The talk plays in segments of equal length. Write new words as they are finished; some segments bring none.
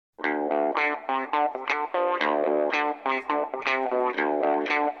Live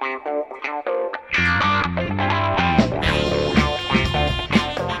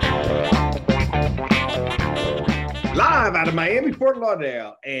out of Miami, Fort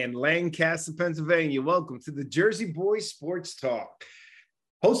Lauderdale, and Lancaster, Pennsylvania. Welcome to the Jersey Boys Sports Talk,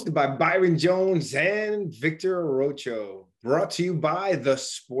 hosted by Byron Jones and Victor Rocho. Brought to you by the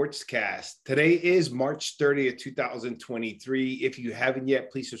Sportscast. Today is March 30th, 2023. If you haven't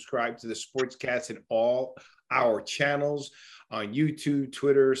yet, please subscribe to the Sportscast and all our channels on YouTube,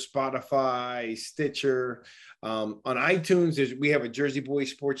 Twitter, Spotify, Stitcher. On iTunes, we have a Jersey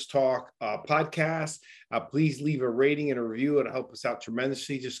Boys Sports Talk podcast. Please leave a rating and a review. It'll help us out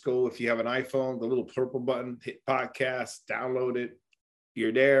tremendously. Just go, if you have an iPhone, the little purple button, hit podcast, download it.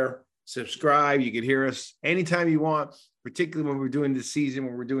 You're there. Subscribe. You can hear us anytime you want, particularly when we're doing the season,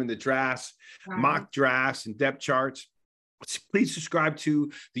 when we're doing the drafts, mock drafts, and depth charts. Please subscribe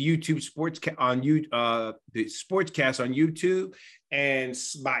to the YouTube Sportscast on the Sportscast on YouTube, and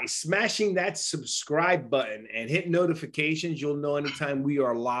by smashing that subscribe button and hit notifications, you'll know anytime we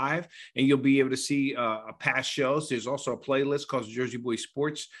are live, and you'll be able to see past shows. There's also a playlist called Jersey Boys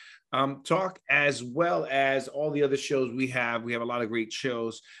Sports Talk, as well as all the other shows we have. We have a lot of great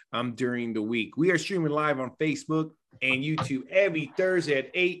shows during the week. We are streaming live on Facebook and YouTube every Thursday at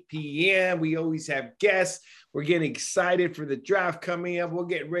 8 p.m. We always have guests. We're getting excited for the draft coming up. We'll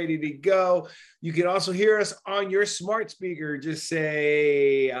get ready to go. You can also hear us on your smart speaker. Just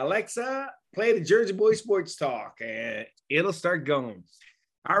say, Alexa, play the Jersey Boys Sports Talk, and it'll start going.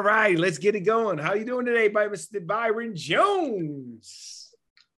 All right, let's get it going. How you doing today, by Mr. Byron Jones?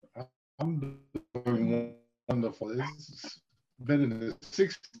 I'm doing wonderful. It's been in the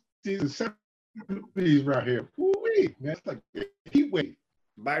 60s and 70s right here. Woo-wee, man, it's like a heat wave.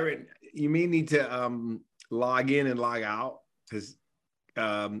 Byron, you may need to log in and log out, because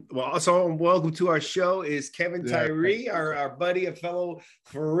also welcome to our show is Kevin Tyree, our buddy, a fellow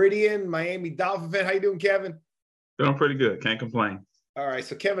Floridian Miami Dolphin fan. How you doing, Kevin? Doing pretty good. Can't complain. All right,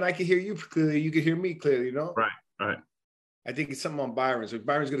 so Kevin, I can hear you clearly. You can hear me clearly, you know? Right. I think it's something on Byron. So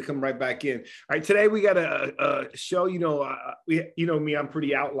Byron's going to come right back in. All right, today we got a show. You know me, I'm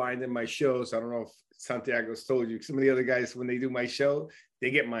pretty outlined in my shows. I don't know if Santiago's told you. Some of the other guys, when they do my show, they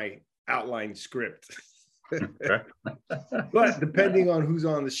get my outline script. But depending on who's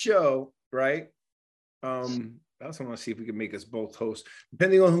on the show, right? I also want to see if we can make us both hosts.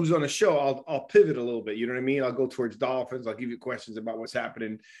 Depending on who's on the show, I'll pivot a little bit. You know what I mean? I'll go towards Dolphins. I'll give you questions about what's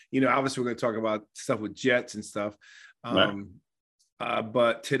happening. You know, obviously we're going to talk about stuff with Jets and stuff.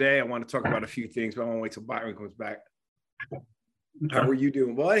 But today I want to talk about a few things, but I want to wait till Byron comes back. How are you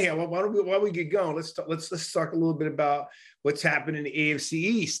doing? Well, anyhow, why don't we get going? Let's talk a little bit about what's happening in the AFC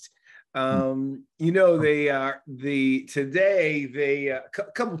East. You know, today a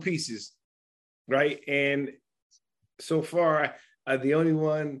couple pieces, right? And so far, the only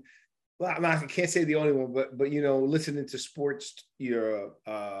one. Well, I can't say the only one, but you know, listening to sports,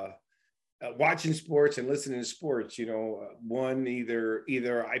 watching sports and listening to sports, you know, one,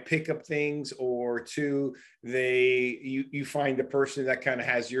 either I pick up things, or two, you find a person that kind of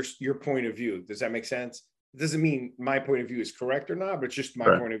has your point of view. Does that make sense? It doesn't mean my point of view is correct or not, but it's just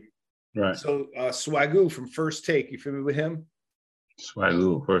my point of view. Right. So Swagoo from First Take, you familiar with him?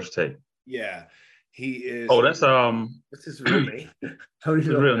 Swagoo, First Take. Yeah, he is. Oh, that's what's his real name? How do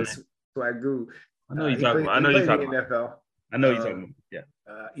you know real name? Swagoo. I know you're talking about. I know you're talking about. NFL. I know you're talking about. Yeah.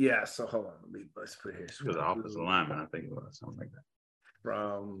 Yeah. So hold on. Let's put it here. He was an offensive lineman, I think it was something like that.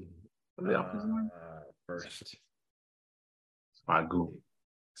 From the offensive line? First. Swagoo.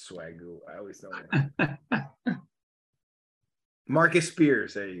 I always know that. Marcus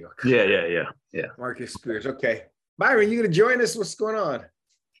Spears. There you go. Yeah. Marcus Spears. Okay. Byron, you gonna join us? What's going on?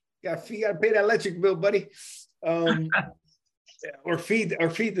 You gotta pay that electric bill, buddy. Or feed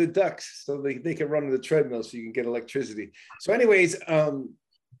the ducks so they can run on the treadmill so you can get electricity. So anyways, a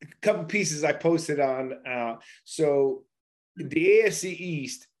couple pieces I posted on. So the AFC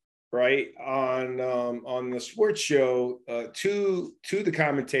East, right, on the sports show, two of the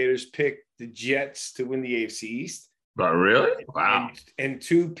commentators picked the Jets to win the AFC East. But really? Wow. And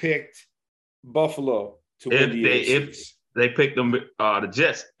two picked Buffalo to win the AFC East. They picked them, the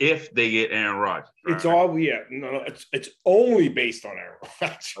Jets, if they get Aaron Rodgers. Right? It's all, no, it's only based on Aaron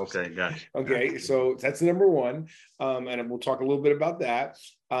Rodgers. Okay, gotcha. Okay, so that's number one, and we'll talk a little bit about that.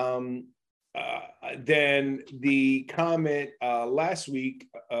 Then the comment last week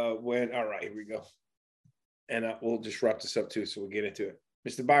when, all right, here we go. And we'll just wrap this up too, so we'll get into it.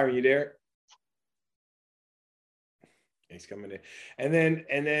 Mr. Byron, you there? He's coming in. And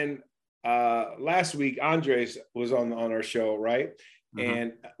then last week, Andres was on our show, right?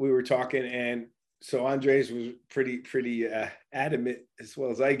 and we were talking, and so Andres was pretty adamant, as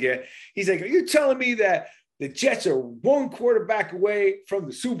well as I get. He's like, "Are you telling me that the Jets are one quarterback away from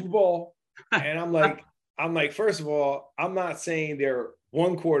the Super Bowl?" And I'm like, first of all, I'm not saying they're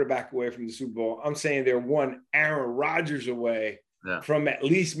one quarterback away from the Super Bowl. I'm saying they're one Aaron Rodgers away from at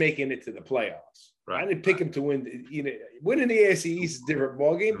least making it to the playoffs. Right. I didn't pick him to win. Winning the AFC East is a different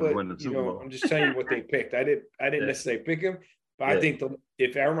ballgame, but I'm just telling you what they picked. I didn't necessarily pick him, but I think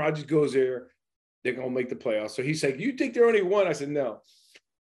if Aaron Rodgers goes there, they're gonna make the playoffs. So he's like, "You think they're only one?" I said, "No."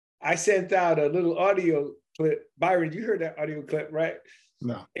 I sent out a little audio clip. Byron, you heard that audio clip, right?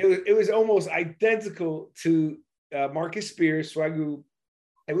 No. It was almost identical to Marcus Spears, Swagoo.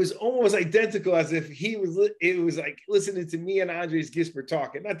 It was almost identical, as if it was like listening to me and Andres Gisper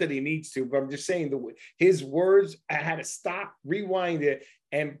talking. Not that he needs to, but I'm just saying his words, I had to stop, rewind it,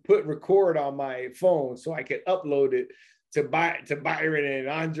 and put record on my phone so I could upload it to Byron and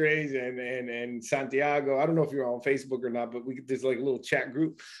Andres and Santiago. I don't know if you're on Facebook or not, but there's like a little chat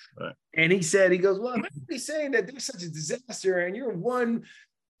group. Right. And he goes, "Well, he's saying that there's such a disaster and you're one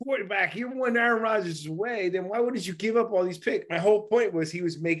quarterback, you're one Aaron Rodgers away, then why wouldn't you give up all these picks?" My whole point was he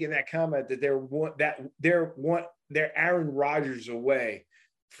was making that comment that they're Aaron Rodgers away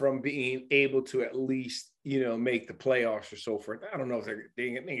from being able to at least make the playoffs or so forth. I don't know if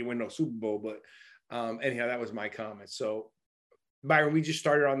they can win no Super Bowl, but anyhow, that was my comment. So Byron, we just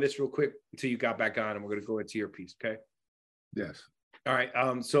started on this real quick until you got back on, and we're going to go into your piece. Okay. Yes. All right.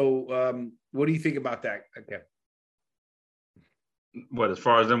 So what do you think about that? Okay. What, as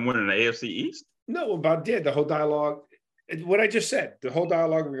far as them winning the AFC East? No, about the whole dialogue. What I just said, the whole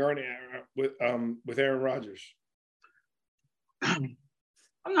dialogue regarding with Aaron Rodgers. I'm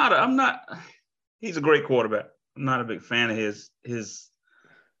not. He's a great quarterback. I'm not a big fan of his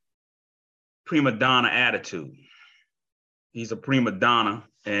prima donna attitude. He's a prima donna,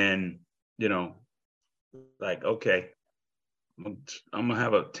 and okay, I'm gonna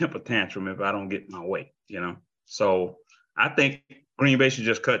have a temper tantrum if I don't get my way. So I think Green Bay should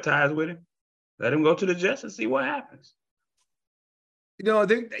just cut ties with him, let him go to the Jets and see what happens.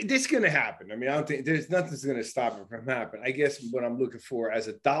 This is going to happen. I mean, I don't think there's nothing's going to stop it from happening. I guess what I'm looking for as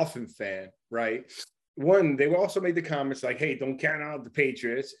a Dolphin fan, right? One, they also made the comments like, "Hey, don't count out the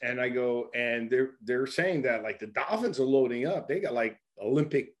Patriots." And I go, and they're saying that like the Dolphins are loading up. They got like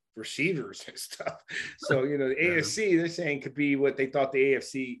Olympic receivers and stuff. So, the AFC, they're saying could be what they thought the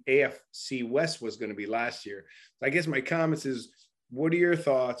AFC West was going to be last year. So I guess my comments is, what are your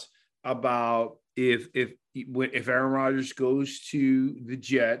thoughts about if Aaron Rodgers goes to the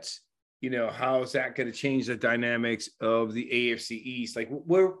Jets, how is that going to change the dynamics of the AFC East? Like,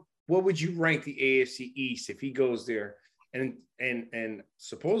 what would you rank the AFC East if he goes there? And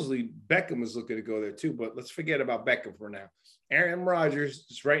supposedly Beckham is looking to go there too, but let's forget about Beckham for now. Aaron Rodgers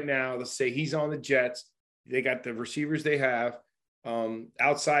is right now, let's say he's on the Jets. They got the receivers they have.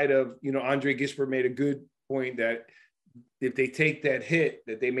 Outside of, Andre Gisper made a good point that if they take that hit,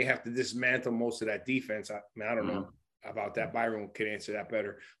 that they may have to dismantle most of that defense. I don't know about that. Byron can answer that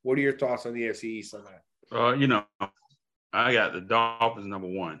better. What are your thoughts on the AFC East on that? I got the Dolphins number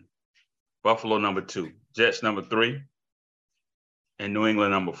 1, Buffalo number 2, Jets number 3, and New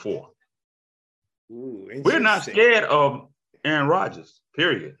England number 4. Ooh, we're not scared of Aaron Rodgers,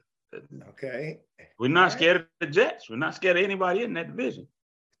 period. Okay. We're not scared of the Jets. We're not scared of anybody in that division.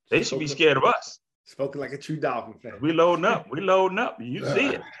 They should be scared of us. Spoken like a true Dolphin fan. We loading up. You see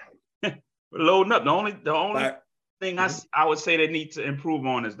it. We're loading up. The only thing I would say they need to improve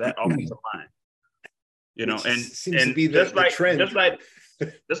on is that offensive line. And seems to be the trend.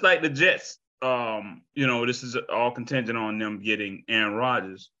 Just like the Jets. This is all contingent on them getting Aaron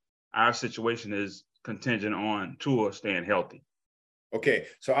Rodgers. Our situation is contingent on Tua staying healthy. Okay,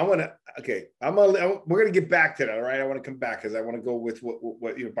 so we're gonna get back to that. All right, I want to come back because I want to go with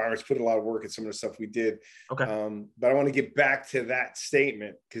what Byron's put a lot of work in some of the stuff we did. Okay, but I want to get back to that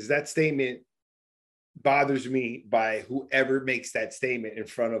statement because that statement bothers me by whoever makes that statement in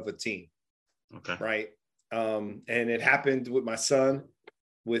front of a team. Okay, right, and it happened with my son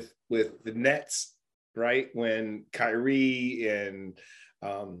with the Nets, right, when Kyrie and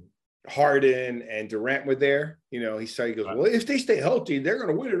Harden and Durant were there. He goes, "Well, if they stay healthy, they're going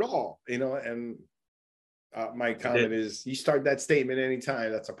to win it all." And my comment is, you start that statement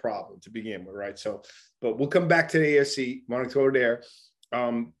anytime, that's a problem to begin with, right? So, but we'll come back to the AFC. Want to go there?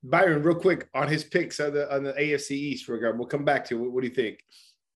 Byron, real quick on his picks on the AFC East regard. We'll come back to it. What do you think?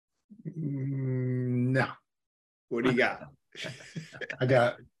 No. What do you got? I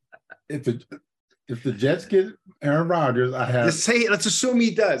got if the Jets get Aaron Rodgers, I have. Let's assume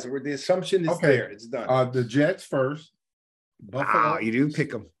he does. Where the assumption is there, it's done. The Jets first, Buffalo. You do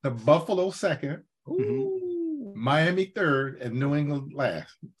pick them. The Buffalo second, Mm-hmm. Miami third, and New England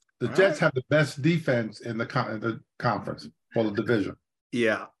last. The Jets have the best defense in the conference for the division.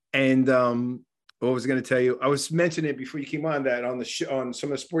 Yeah, and what was I going to tell you? I was mentioning it before you came on that on the on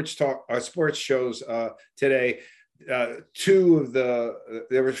some of the sports shows today. Two of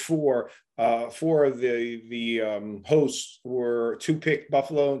there were four of the hosts were two picked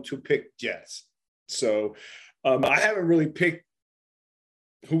Buffalo and two picked Jets. So I haven't really picked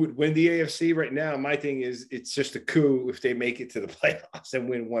who would win the AFC right now. My thing is it's just a coup if they make it to the playoffs and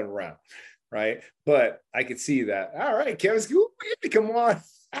win one round, right? But I could see that. All right, Kevin, come on.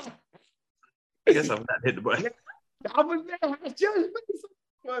 I guess I'm not hit the button.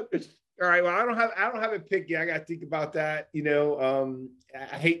 All right. Well, I don't have a pick yet. I got to think about that.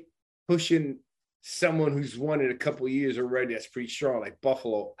 I hate pushing someone who's won it a couple of years already. That's pretty strong, like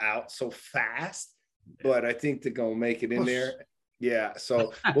Buffalo out so fast. But I think they're gonna make it in there. Yeah.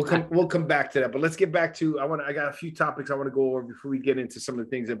 So we'll come back to that. But let's get back to I got a few topics I want to go over before we get into some of the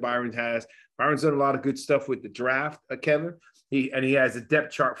things that Byron has. Byron's done a lot of good stuff with the draft, Kevin. He has a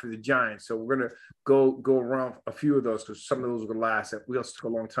depth chart for the Giants. So we're gonna go around a few of those because some of those were last. We also took a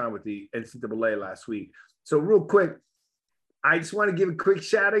long time with the NCAA last week. So real quick, I just want to give a quick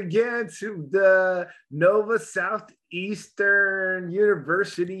shout again to the Nova Southeastern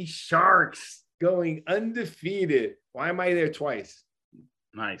University Sharks going undefeated. Why am I there twice?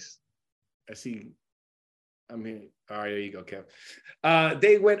 Nice. I see. I'm here. All right, there you go, Kev.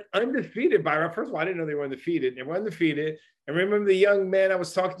 They went undefeated, Byron. First of all, I didn't know they were undefeated. They were undefeated. And remember the young man I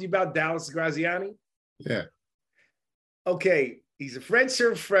was talking to you about, Dallas Graziani? Yeah. Okay, he's a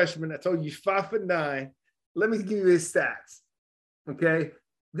redshirt freshman. I told you he's 5'9". Let me give you his stats. Okay,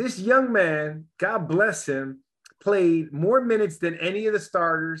 this young man, God bless him, played more minutes than any of the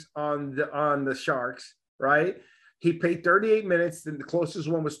starters on the Sharks. Right? He played 38 minutes, and the closest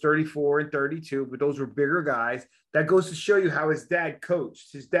one was 34 and 32, but those were bigger guys. That goes to show you how his dad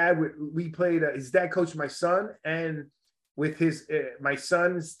coached. His dad coached my son and with my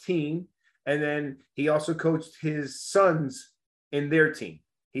son's team, and then he also coached his sons in their team.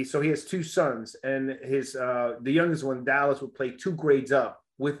 He has two sons, and the youngest one, Dallas, would play 2 grades up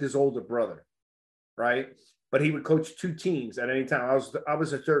with his older brother, right? But he would coach 2 teams at any time. I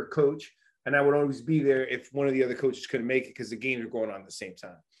was a third coach, and I would always be there if one of the other coaches couldn't make it because the games were going on at the same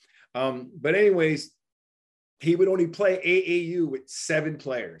time. But anyways, he would only play AAU with 7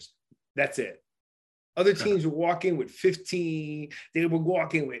 players. That's it. Other teams would walk in with 15. They would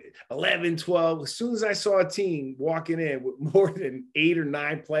walk in with 11, 12. As soon as I saw a team walking in with more than 8 or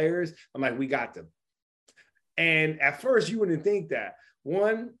 9 players, I'm like, we got them. And at first, you wouldn't think that.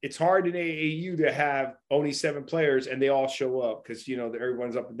 One, it's hard in AAU to have only 7 players and they all show up because,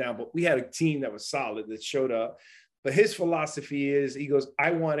 everyone's up and down. But we had a team that was solid that showed up. But his philosophy is, he goes,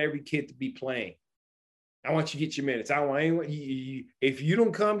 I want every kid to be playing. I want you to get your minutes. I don't want anyone. If you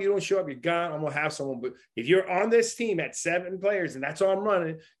don't come, you don't show up, you're gone. I'm going to have someone. But if you're on this team at 7 players and that's all I'm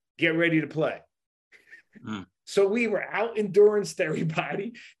running, get ready to play. So we were out endurance to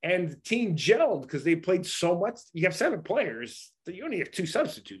everybody, and the team gelled because they played so much. You have 7 players, so you only have 2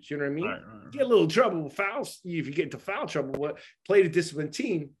 substitutes. You know what I mean? Right. You get a little trouble with fouls. If you get into foul trouble, but played a disciplined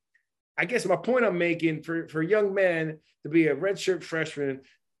team. I guess my point I'm making for a young man to be a redshirt freshman,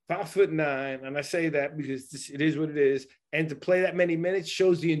 5'9", and I say that because it is what it is, and to play that many minutes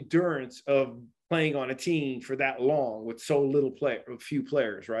shows the endurance of playing on a team for that long with so few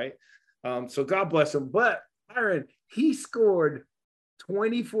players, right? So God bless him. But Byron, he scored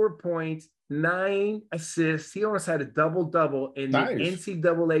 24 points, 9 assists. He almost had a double-double in the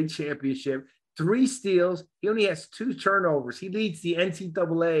NCAA championship, 3 steals. He only has 2 turnovers. He leads the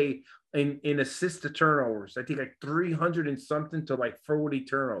NCAA in assists to turnovers. I think like 300 and something to like 40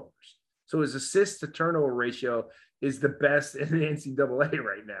 turnovers. So his assist to turnover ratio is the best in the NCAA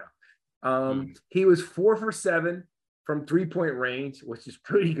right now. He was 4 for 7 from 3-point range, which is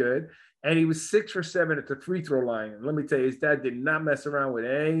pretty good. And he was 6 for 7 at the free throw line. And let me tell you, his dad did not mess around with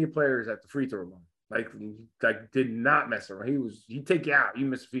any players at the free throw line. Like did not mess around. He'd take you out. You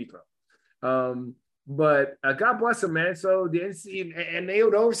miss a free throw. But God bless him, man. So the NC and they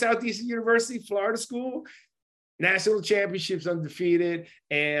over Southeastern University, Florida school, national championships undefeated.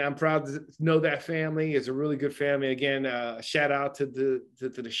 And I'm proud to know that family is a really good family. Again, shout out to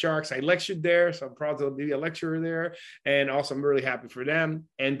the Sharks. I lectured there, so I'm proud to be a lecturer there. And also, I'm really happy for them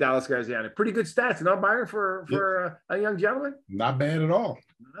and Dallas Graziani. Pretty good stats, Byron, for a young gentleman. Not bad at all.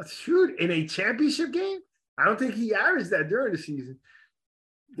 Shoot, in a championship game, I don't think he averaged that during the season.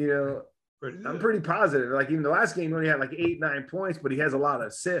 I'm pretty positive. Like even the last game, he only had like 8, 9 points, but he has a lot of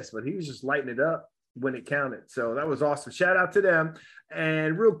assists. But he was just lighting it up. when it counted. So that was awesome. Shout out to them.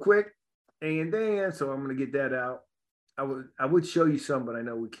 And real quick, and then, so I'm going to get that out. I would show you some, but I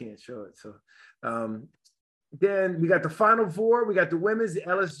know we can't show it. So then we got the Final Four. We got the women's, the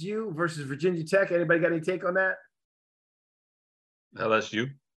LSU versus Virginia Tech. Anybody got any take on that?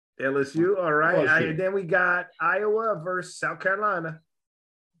 LSU. LSU. All right. LSU. And then we got Iowa versus South Carolina.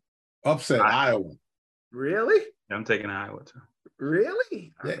 Upset Iowa. Really? I'm taking Iowa too.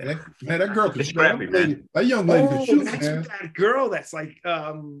 Really? Yeah, man, that girl can It's shoot. scrappy, man. That young lady can shoot, that's man. that girl that's like,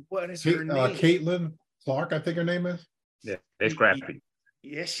 what is her name? Caitlin Clark, I think her name is. Yeah, they're scrappy.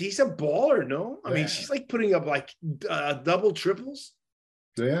 Yeah, she's a baller, no? I mean, she's like putting up like double triples.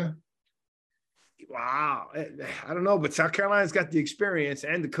 Yeah. Wow. I don't know, but South Carolina's got the experience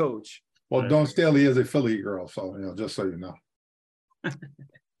and the coach. Well, Dawn Staley is a Philly girl, so just so you know.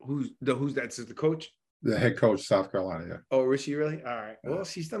 Who's that's the coach? The head coach, South Carolina, yeah. Oh, is she really? All right. Well,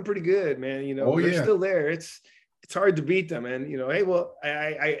 she's done pretty good, man. They're still there. It's hard to beat them. And hey, well,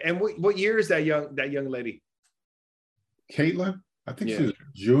 and what year is that young lady? Caitlin, I think she's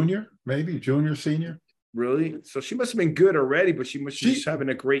junior, maybe junior, senior. Really? So she must have been good already, but she's just having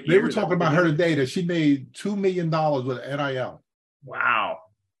a great year. They were talking about her today that she made $2 million with NIL. Wow.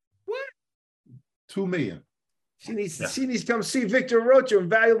 What? $2 million. She needs to come see Victor Rocha and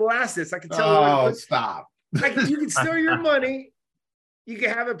Valuable Assets. I can tell you. Oh, stop. You can steal your money. You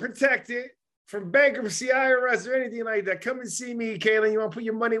can have it protected from bankruptcy, IRS, or anything like that. Come and see me, Kaylin. You want to put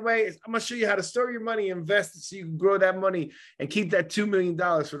your money away? I'm going to show you how to store your money, invest it so you can grow that money and keep that $2 million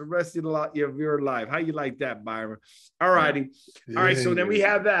for the rest of your life. How you like that, Byron? All righty. All right, so then we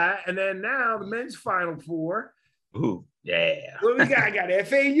have that. And then now the men's Final Four. Ooh, yeah. What we got? I got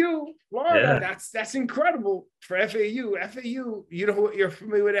FAU, Florida. Yeah. That's incredible for FAU. FAU, you're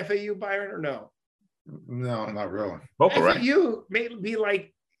familiar with FAU, Byron, or no? No, not really. FAU may be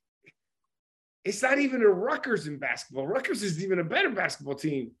like, it's not even a Rutgers in basketball. Rutgers is even a better basketball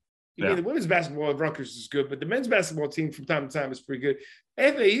team. The women's basketball of Rutgers is good, but the men's basketball team from time to time is pretty good.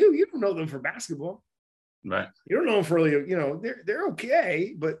 FAU, you don't know them for basketball. Right. You don't know them for really, they're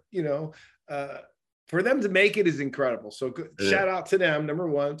okay, but for them to make it is incredible. So good. Shout out to them, number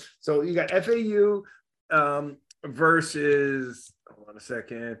one. So you got FAU versus, hold on a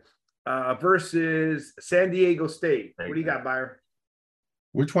second, versus San Diego State. What do you got, Byron?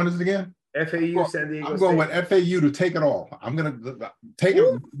 Which one is it again? FAU, San Diego State. I'm going with FAU to take it all. I'm going to take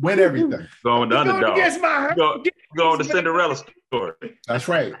it, win everything. Going the underdog. Going the Cinderella story. That's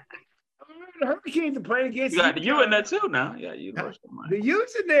right. The Hurricanes are playing against you. Got the U in there too now. Yeah, the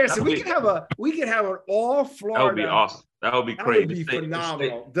U's in there, so we can have an all Florida. That would be awesome. That would be crazy. That would be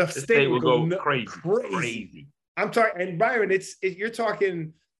phenomenal. The state would go crazy. I'm talking, and Byron, you're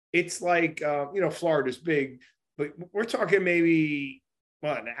talking. It's like Florida's big, but we're talking maybe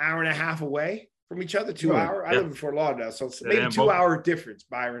an hour and a half away from each other. 2 hours. I live in Fort Lauderdale, so it's maybe 2 hour difference,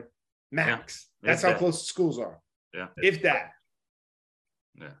 Byron, max. Yeah. That's how close the schools are. Yeah, if that.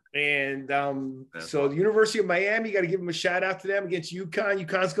 Yeah. And so the University of Miami, you got to give them a shout out to them against UConn.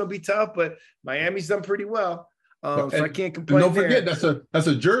 UConn's going to be tough, but Miami's done pretty well. So I can't complain. Don't forget that's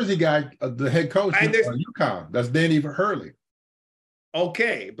a Jersey guy, the head coach of UConn. That's Danny Hurley.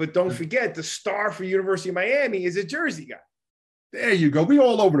 Okay, but don't forget the star for University of Miami is a Jersey guy. There you go. We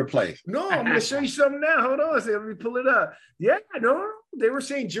all over the place. No, I'm going to show you something now. Hold on. Let me pull it up. Yeah, no, they were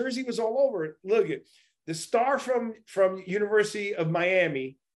saying Jersey was all over it. Look at the star from University of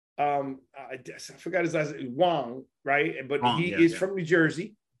Miami. I forgot his last name, Wong, right? But he is from New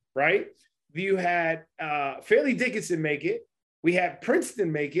Jersey, right? You had Fairleigh Dickinson make it. We had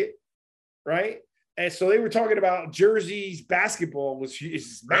Princeton make it, right? And so they were talking about Jersey's basketball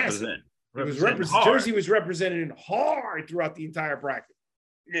is massive. Jersey was represented hard throughout the entire bracket.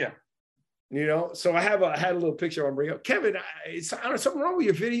 Yeah. So I had a little picture I want to bring up. Kevin, is something wrong with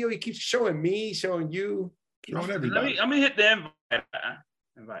your video? He keeps showing me, showing you. Showing everybody. Let me hit the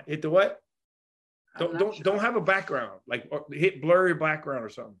invite. Hit the what? Don't have a background. Like hit blurry background or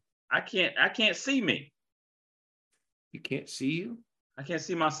something. I can't see me. You can't see you? I can't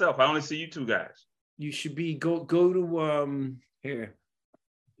see myself. I only see you two guys. You should be go to here.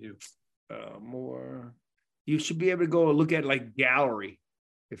 You more. You should be able to go and look at like gallery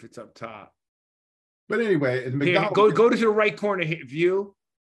if it's up top. But anyway, go to the right corner, hit view.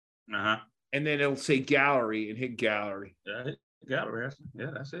 Uh-huh. And then it'll say gallery and hit gallery. Yeah, hit gallery. Yeah,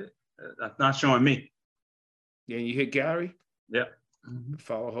 that's it. That's not showing me. Yeah, you hit gallery? Yeah. Mm-hmm.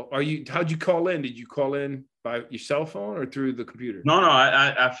 Follow. How'd you call in? Did you call in by your cell phone or through the computer? No.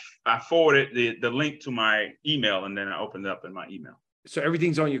 I forwarded the link to my email and then I opened it up in my email. So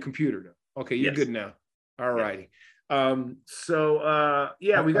everything's on your computer now. Okay, you're good now. All righty.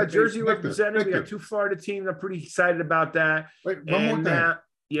 Yeah, we got Jersey represented. We got Victor. 2 Florida teams. I'm pretty excited about that. Wait, one more thing.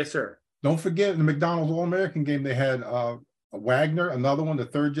 Yes, sir. Don't forget in the McDonald's All-American game, they had Wagner, another one, the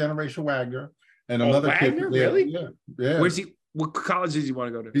 3rd generation Wagner, and another Wagner, kid. Really? Yeah. Where's he? What college does he want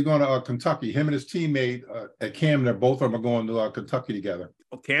to go to? He's going to Kentucky. Him and his teammate at Camden, both of them are going to Kentucky together.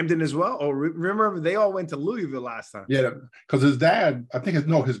 Oh, Camden as well. Oh, remember they all went to Louisville last time. Yeah, because his dad, I think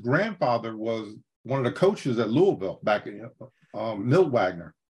his grandfather was one of the coaches at Louisville back in Milt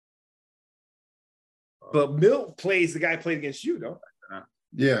Wagner. But Milt plays the guy played against you, though.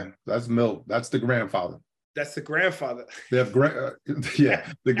 Yeah, that's Milt. That's the grandfather. That's the grandfather. They have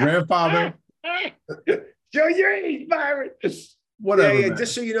the grandfather. Show your age, Byron. Whatever. Yeah.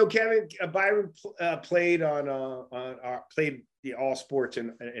 Just so you know, Kevin, Byron played played the all sports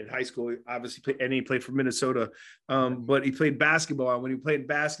in high school. Obviously, and he played for Minnesota. But he played basketball. And when he played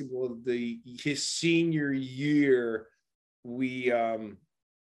basketball, his senior year, we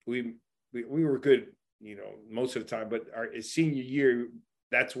were good, most of the time. But his senior year,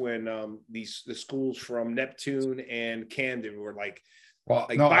 that's when the schools from Neptune and Camden were like. Well,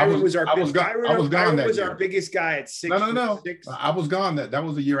 like no, Byron was our I was gone that year. Our biggest guy at 6. No. I was gone. That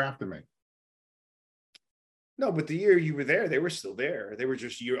was a year after me. No, but the year you were there, they were still there. They were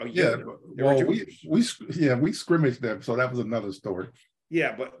just we scrimmaged them, so that was another story.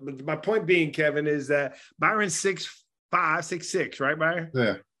 Yeah, but my point being, Kevin, is that Byron's 6'5", 6'6", right, Byron?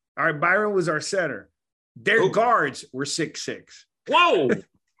 Yeah. All right, Byron was our center. Their guards were 6'6". Whoa.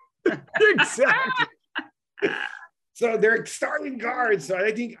 Exactly. So they're starting guards. So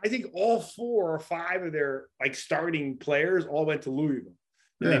I think all 4 or 5 of their starting players all went to Louisville.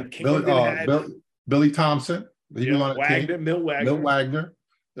 Yeah, Billy Thompson. Milt Wagner.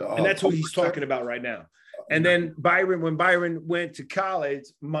 And that's what he's talking about right now. And then when Byron went to college,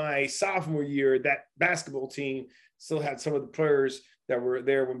 my sophomore year, that basketball team still had some of the players that were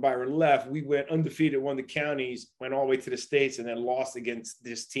there when Byron left. We went undefeated, won the counties, went all the way to the States, and then lost against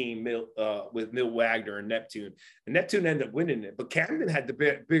this team with Milt Wagner and Neptune. And Neptune ended up winning it, but Camden had the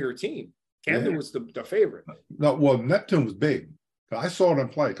bigger team. Camden was the favorite. No, well, Neptune was big. I saw them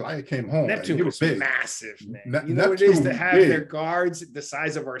play because I came home. Neptune was big. Massive, man. You know what Neptune it is to have their guards the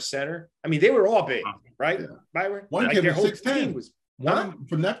size of our center? I mean, they were all big, right, Byron? One kid was 6'10". One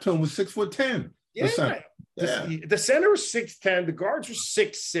for Neptune was 6'10". Yeah. The center was 6'10". The guards were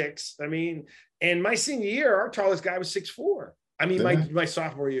 6'6". I mean, and my senior year, our tallest guy was 6'4". I mean, my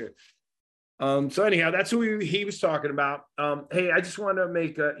sophomore year. So anyhow, that's who he was talking about. Hey, I just want to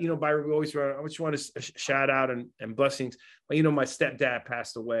make Byron, I just want to shout out and blessings. But my stepdad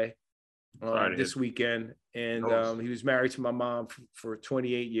passed away this weekend, and he was married to my mom for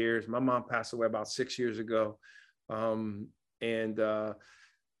 28 years. My mom passed away about 6 years ago,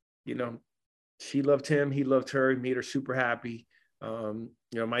 she loved him. He loved her. He made her super happy.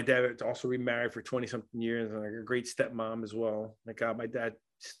 My dad also remarried for 20 something years, and a great stepmom as well. My God, my dad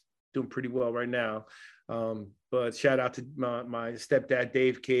doing pretty well right now. But shout out to my stepdad,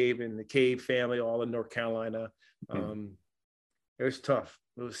 Dave Cave, and the Cave family, all in North Carolina. It was tough.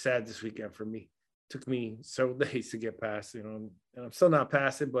 It was sad this weekend for me. It took me several days to get past, and I'm still not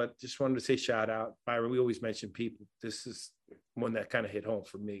past it, but just wanted to say shout out. Byron, we always mention people. This is one that kind of hit home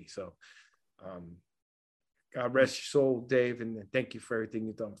for me. So God rest your soul, Dave, and thank you for everything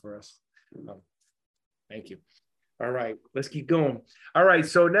you've done for us. Thank you. All right, let's keep going. All right,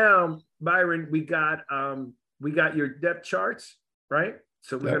 so now, Byron, we got your depth charts, right?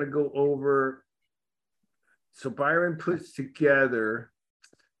 So we're gonna go over. So Byron puts together.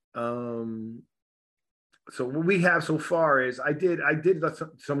 So what we have so far is I did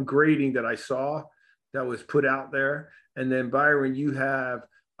some grading that I saw that was put out there, and then Byron, you have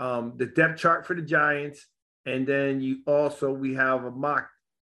the depth chart for the Giants, and then we have a mock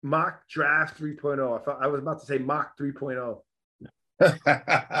draft 3.0. I was about to say mock 3.0.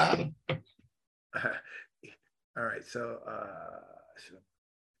 All right. So,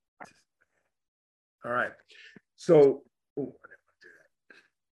 all right. So, I didn't want to do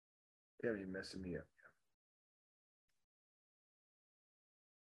that. You're messing me up.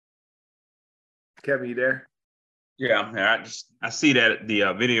 Kevin, you there? Yeah, I see that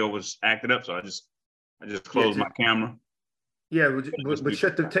the video was acted up, so I just closed my camera. Yeah, but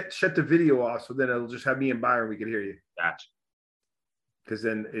shut the video off, so then it'll just have me and Byron. We can hear you. Gotcha. Because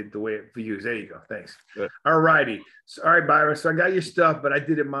then the way it views. There you go. Thanks. Good. All righty. So, all right, Byron. So I got your stuff, but I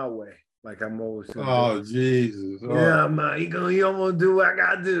did it my way. Like I'm always. Oh Jesus! Oh. Yeah, you don't want to do what I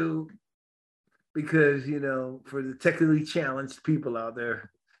gotta do, because for the technically challenged people out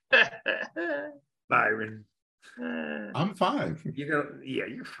there, Byron. I'm fine.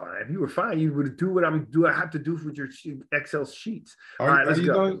 You're fine. If you were fine, you would do what I'm do. I have to do with your Excel sheets. All right, let's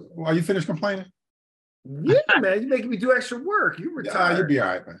go. Are you finished complaining? Yeah, man, you're making me do extra work. You're retired. You'll be all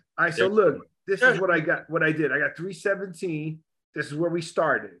right, man. All right, so look, this is what I got. What I did, I got 317. This is where we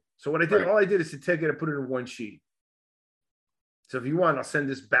started. So what I did, all I did is to take it and put it in one sheet. So if you want, I'll send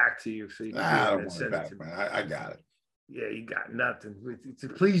this back to you. So you can I don't want it back, man. I got it. Yeah, you got nothing.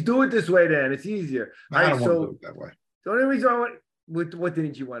 Please do it this way, then. It's easier. I don't want to do it that way. The only reason I want, what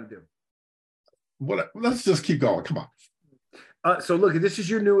didn't you want to do? Let's just keep going. Come on. So look, this is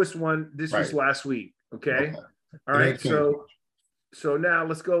your newest one. This was last week. Okay. All right. So now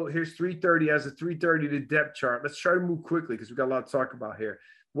let's go. Here's 330 as a 330 to depth chart. Let's try to move quickly because we've got a lot to talk about here.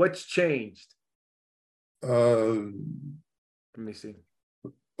 What's changed? Let me see.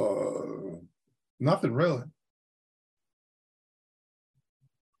 Nothing really.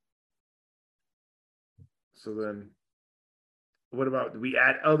 So then what about, do we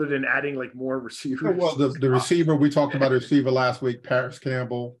add, other than adding like more receivers? Well, the receiver, we talked about a receiver last week,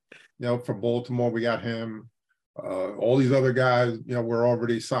 Campbell, from Baltimore, we got him. All these other guys, we're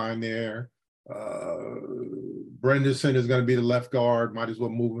already signed there. Brenderson is going to be the left guard. Might as well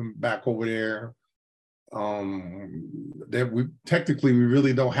move him back over there. We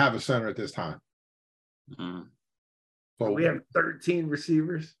really don't have a center at this time. Mm-hmm. So we have 13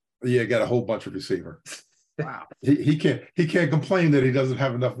 receivers. Yeah, got a whole bunch of receivers. Wow, he can't complain that he doesn't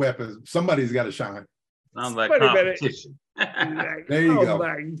have enough weapons. Somebody's got to shine. Sounds like competition. There you go. Oh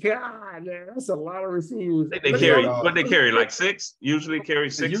my God, man, that's a lot of receivers. They carry what they carry, like 6. Usually carry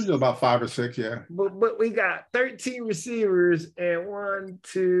 6. Usually about 5 or 6, yeah. But we got 13 receivers and 1,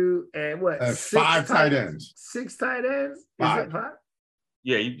 2, and what? 5 tight ends. 6 tight ends. 5.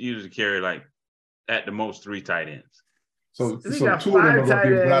 Yeah, you usually carry like at the most 3 tight ends. So 2 of them are going to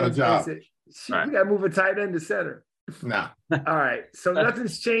be without a job. Shit, you got to move a tight end to center. No. All right. So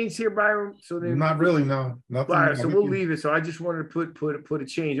nothing's changed here, Byron. So then, not really, no. Nothing. All right, so we'll leave it. So I just wanted to put a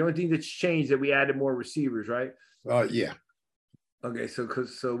change. The only thing that's changed that we added more receivers, right? Yeah. Okay.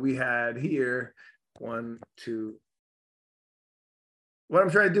 So we had here 1, 2. What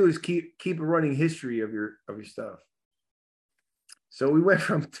I'm trying to do is keep a running history of your stuff. So we went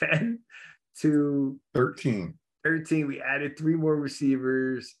from 10 to 13. 13. We added 3 more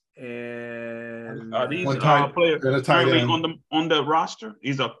receivers. And are these players currently on the roster?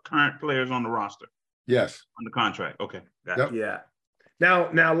 These are current players on the roster. Yes, on the contract. Okay, yep. Yeah.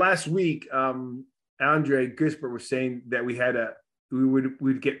 Now last week, Andre Gisbert was saying that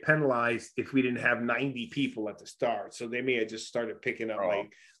we'd get penalized if we didn't have 90 people at the start. So they may have just started picking up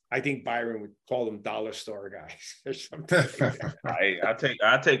I think Byron would call them dollar store guys or something. Like that.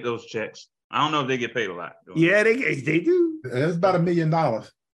 I take those checks. I don't know if they get paid a lot. Yeah, they do. It's about $1 million.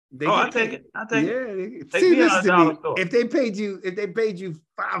 I take it. Yeah. See, listen to me. If they paid you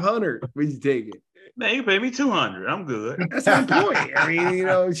 500, would you take it? Man, you pay me 200. I'm good. That's my point. I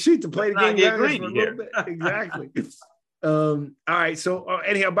mean, shoot, to play the game get greedy here. Exactly. All right. So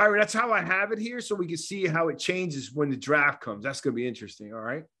anyhow, Byron, that's how I have it here, so we can see how it changes when the draft comes. That's going to be interesting. All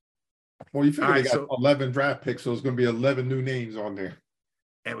right. Well, you figure they got 11 draft picks, so it's going to be 11 new names on there.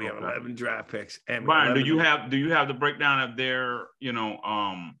 And we have 11 draft picks. And Byron, do you have the breakdown of their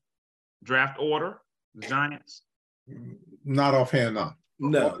draft order? The Giants? Not offhand, no.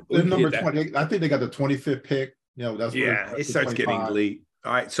 No, number 20. I think they got the 25th pick. That's it starts 25. Getting late.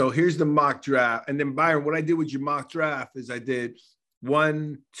 All right, so here's the mock draft, and then Byron, what I did with your mock draft is I did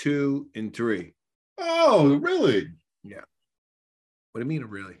 1, 2, and 3. Oh, really? Yeah. What do you mean,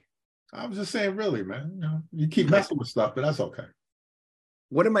 really? I was just saying, really, man. You keep messing with stuff, but that's okay.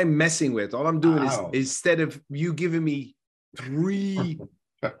 What am I messing with? All I'm doing is instead of you giving me 3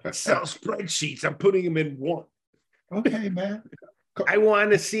 Excel spreadsheets, I'm putting them in one. Okay, man. I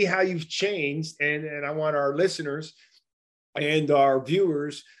want to see how you've changed, and I want our listeners and our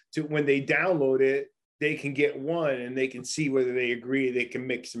viewers to, when they download it, they can get one and they can see whether they agree. They can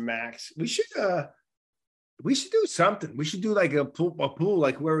mix and match. We should do something. We should do like a pool,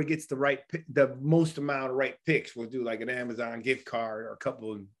 like whoever gets the most amount of right picks. We'll do like an Amazon gift card or a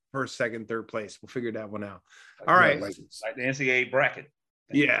couple in first, second, third place. We'll figure that one out. All right, like the NCAA bracket.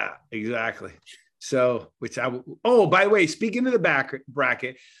 Yeah, exactly. So, by the way, speaking of the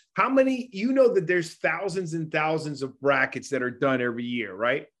bracket, how many, that there's thousands and thousands of brackets that are done every year,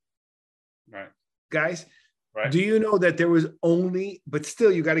 right? Right. Guys, right. Do you know that there was but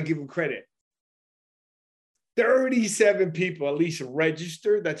still you got to give them credit. 37 people at least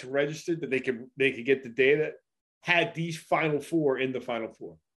registered that they could get the data, had these final 4 in the final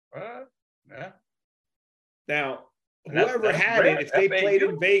 4. Yeah. Now, whoever had rare. it, if they FAU? played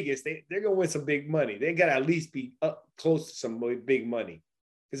in Vegas, they're gonna win some big money. They gotta at least be up close to some big money.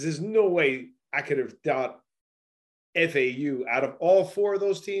 Because there's no way I could have thought FAU out of all four of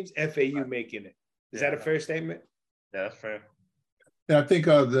those teams, FAU making it. Is that a fair statement? Yeah, that's fair. And I think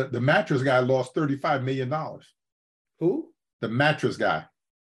the mattress guy lost $35 million. Who? The mattress guy.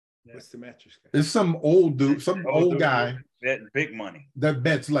 What's the mattress guy? It's some old dude, some old guy That big money. that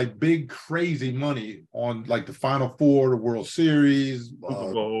bets like big crazy money on like the Final Four, the World Series,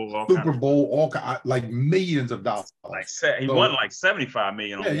 Super Bowl, all like millions of dollars. Like he won like 75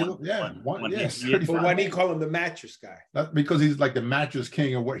 million. Yeah, But why do you call him the mattress guy? That's because he's like the mattress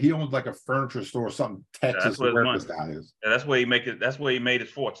king, or what? He owns like a furniture store or something. Texas, where this guy is. Yeah, that's where he make it. That's where he made his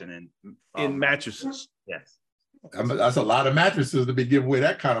fortune in mattresses. Yes, that's a lot of mattresses to be giving away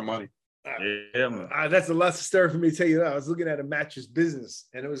that kind of money. That's a lot to stir for me to tell you that. I was looking at a mattress business,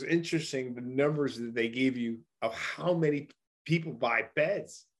 and it was interesting the numbers that they gave you of how many people buy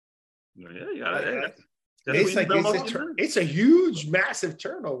beds. Yeah. It's a huge, massive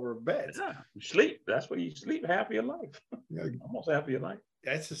turnover of beds. Yeah, you sleep. That's where you sleep half of your life. Almost half of your life.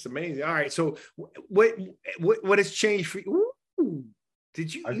 That's just amazing. All right, so what has changed for you? Ooh,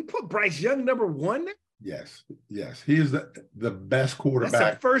 did you put Bryce Young number one there? Yes. He is the best quarterback.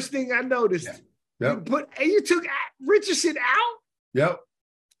 That's the first thing I noticed. Yeah. Yep. You took Richardson out. Yep.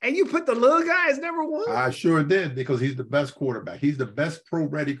 And you put the little guy as number one. I sure did, because he's the best quarterback. He's the best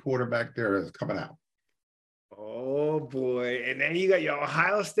pro-ready quarterback there is coming out. Oh boy! And then you got your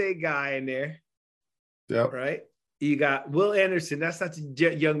Ohio State guy in there. Yep. Right. You got Will Anderson. That's not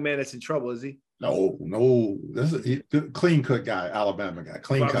the young man that's in trouble, is he? No. This is clean cut guy, Alabama guy.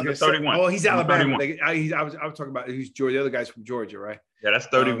 Clean cut. 31. Oh, he's Alabama. I was talking about who's Georgia. The other guy's from Georgia, right? Yeah, that's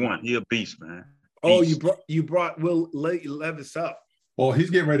 31. He a beast, man. Beast. Oh, you brought Will Levis up. Well,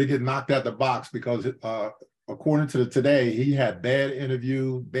 he's getting ready to get knocked out the box because according to Today, he had bad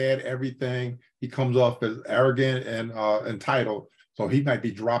interview, bad everything. He comes off as arrogant and entitled, so he might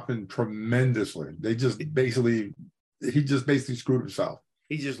be dropping tremendously. He just basically screwed himself.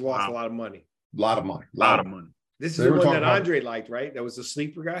 He just lost a lot of money. A lot of money. This is the one that Andre liked, right? That was the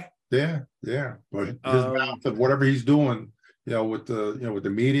sleeper guy. Yeah. But his balance of whatever he's doing, with the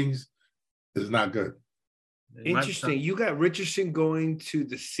meetings, is not good. Interesting. You got Richardson going to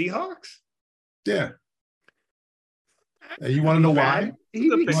the Seahawks? Yeah. And you want to know why?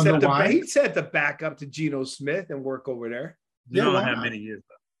 He'd set the backup to Geno Smith and work over there. You don't know how many years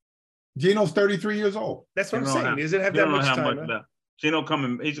left. Geno's 33 years old. That's what I'm saying. He doesn't have that much time left. Geno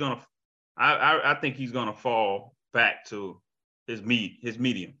coming, he's gonna. I think he's gonna fall back to his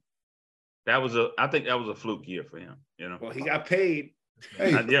medium. I think that was a fluke year for him. Well, he got paid.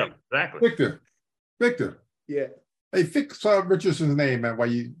 Hey, yeah, exactly. Victor. Yeah. Hey, fix Richardson's name, man,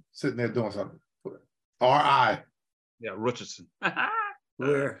 while you sitting there doing something. R.I. Yeah, Richardson.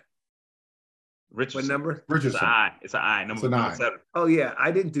 Where? Richardson. What number? Richardson. It's an I. Number 7. Oh, yeah.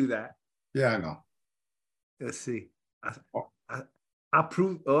 I didn't do that. Yeah, I know. Let's see. I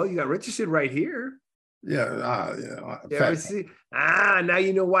proved. Oh, you got Richardson right here. Yeah. Let's see. Now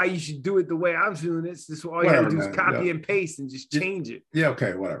you know why you should do it the way I'm doing it. This all you got to do is copy and paste and just change it. Yeah,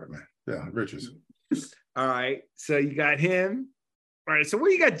 okay, whatever, man. Yeah, Richardson. All right. So you got him. All right. So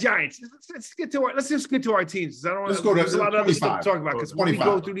where you got Giants? Let's just get to our teams. I don't want to. There's a lot of other stuff to talk about because when we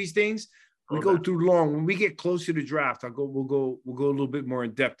go through these things, we go through long. When we get closer to draft, we'll go a little bit more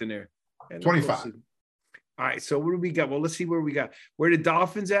in depth in there. 25. All right. So what do we got? Well, let's see where we got. Where the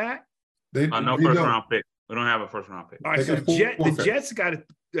Dolphins at? No first round pick. We don't have a first round pick. All right. So the Jets got it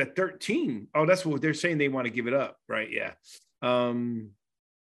at 13. Oh, that's what they're saying. They want to give it up, right? Yeah.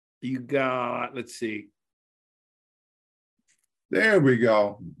 You got. Let's see. There we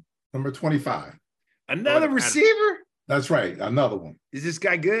go. Number 25. Another receiver? That's right. Another one. Is this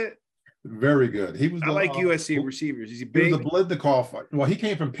guy good? Very good. I like USC receivers. Is he big? He was a Blitnikoff. Well, he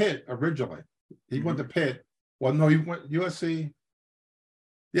came from Pitt originally. He went to Pitt. Well, no, he went USC.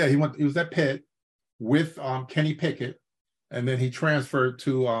 Yeah, he was at Pitt with Kenny Pickett. And then he transferred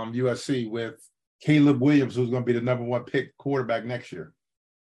to USC with Caleb Williams, who's going to be the number 1 pick quarterback next year.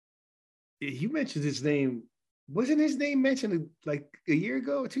 You mentioned his name. Wasn't his name mentioned like a year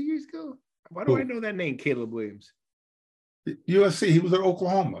ago or 2 years ago? Why do I know that name, Caleb Williams? USC. He was at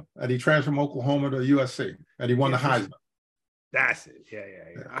Oklahoma, and he transferred from Oklahoma to USC, and he won the Heisman. That's it.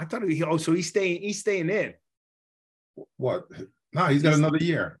 Yeah. I thought so he's staying in. What? No, he's got another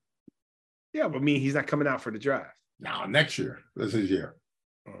year. Yeah, but I mean, he's not coming out for the draft. No, next year. This is his year.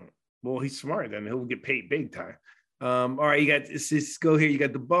 Well, he's smart. Then he'll get paid big time. All right, you got let's go here. You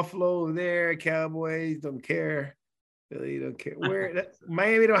got the Buffalo over there, Cowboys don't care. Philly don't care.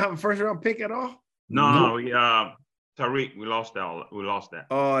 Miami don't have a first round pick at all? No. Tariq, we lost that. We lost that.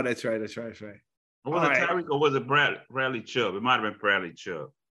 Oh, that's right. Or was it Tariq or was it Bradley Chubb? It might have been Bradley Chubb.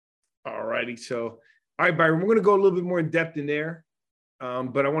 All righty. So, all right, Byron, we're going to go a little bit more in depth in there.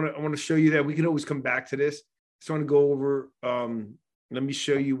 But I want to show you that we can always come back to this. Just want to go over. Let me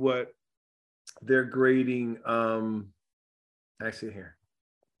show you what they're grading. Actually, here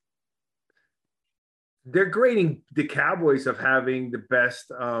they're grading the Cowboys of having the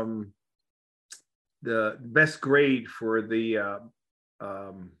best grade for the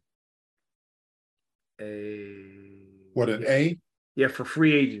A? Yeah, for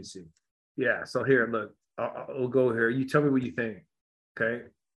free agency. Yeah. So here, look, I'll go here. You tell me what you think. Okay,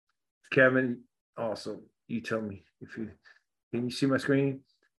 Kevin. Also, you tell me if you can. You see my screen?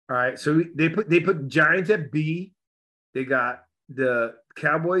 All right. So they put Giants at B. They got the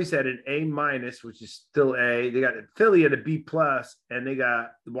Cowboys at an A minus, which is still A. They got Philly at a B plus, and they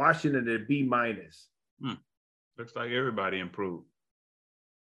got Washington at a B minus. Looks like everybody improved.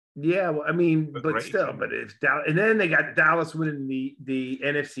 Yeah, well, I mean, but still, but it's Dallas, and then they got Dallas winning the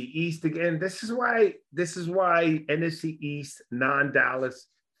NFC East again. This is why NFC East non-Dallas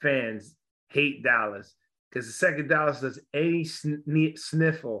fans hate Dallas, because the second Dallas does any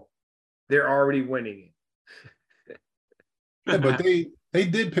sniffle, they're already winning it. Yeah, but they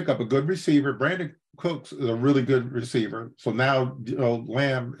did pick up a good receiver. Brandon Cooks is a really good receiver. So now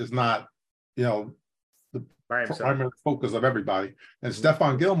Lamb is not the primary focus of everybody. And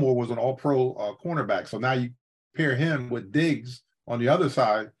Stephon Gilmore was an all-pro cornerback. So now you pair him with Diggs on the other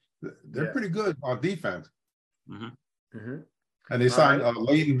side. They're pretty good on defense. And they signed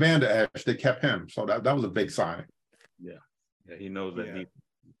Leighton Vander Esch. They kept him. So that was a big signing. Yeah, he knows that defense.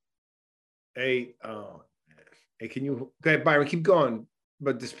 Hey, can you go ahead, Byron? Keep going.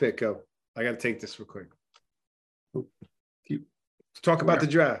 But this pick, go. I got to take this real quick. Let's talk about the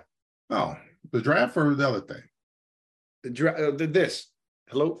draft. Oh, the draft or the other thing? The draft. This.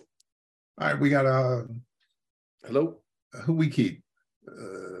 Hello. All right, we got hello. Who we keep?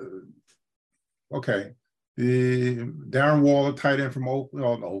 Okay, the Darren Waller, tight end from Oakland.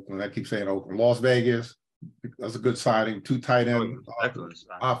 Oh, no, Oakland. I keep saying Oakland. Las Vegas. That's a good signing. 2 tight end.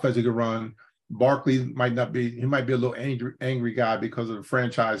 Offense he could run. Barkley might not be. He might be a little angry guy because of the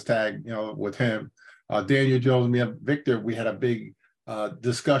franchise tag. With him. Daniel Jones. Victor. We had a big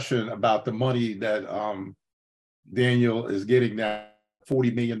discussion about the money that Daniel is getting, that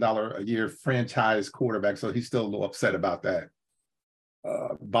 $40 million a year franchise quarterback. So he's still a little upset about that.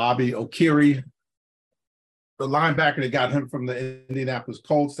 Bobby Okiri, the linebacker that got him from the Indianapolis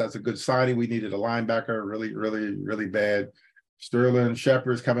Colts. That's a good signing. We needed a linebacker really, really, really bad. Sterling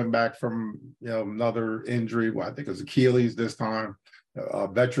Shepard's coming back from another injury. Well, I think it was Achilles this time.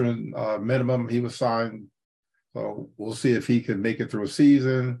 Veteran minimum. He was signed. So we'll see if he can make it through a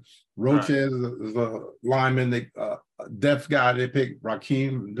season. Roche is a lineman, deaf guy. They picked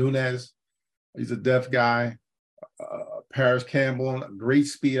Raheem Nunez. He's a deaf guy. Paris Campbell, great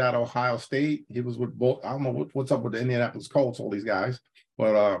speed out of Ohio State. He was with both. I don't know what's up with the Indianapolis Colts, all these guys.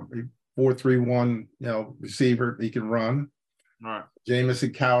 But 4.31, receiver. He can run. All right.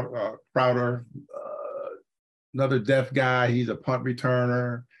 Jamison Crowder, another deaf guy. He's a punt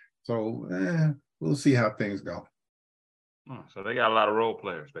returner. So we'll see how things go. Oh, so they got a lot of role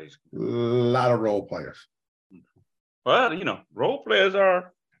players, basically. A lot of role players. Well, role players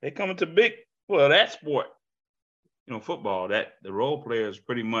they coming to that sport, football, that the role players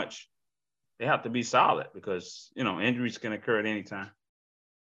pretty much, they have to be solid because, injuries can occur at any time.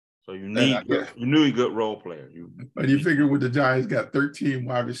 So you need good role players. But you figure with the Giants got 13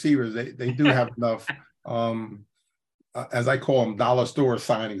 wide receivers, they do have enough, as I call them, dollar store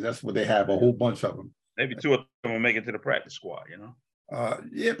signings. That's what they have, a whole bunch of them. Maybe 2 of them will make it to the practice squad,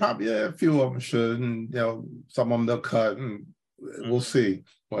 Probably a few of them should, and some of them they'll cut, and we'll see.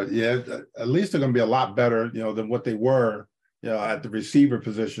 But at least they're going to be a lot better, than what they were, at the receiver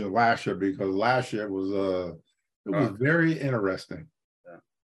position last year, because last year was very interesting.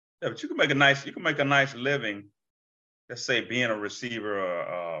 Yeah, but you can make a nice living. Let's say being a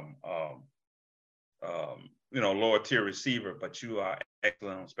receiver, lower tier receiver, but you are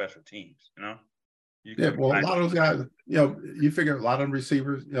excellent on special teams. A lot of those guys, you figure a lot of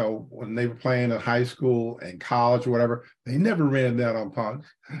receivers, when they were playing in high school and college or whatever, they never ran down on punts.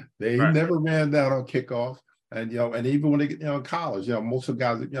 They never ran down on kickoffs. And, and even when they get, in college, most of the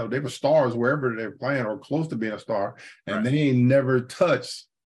guys, they were stars wherever they were playing or close to being a star. And they ain't never touched,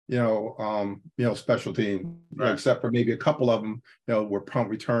 special team, except for maybe a couple of them, were punt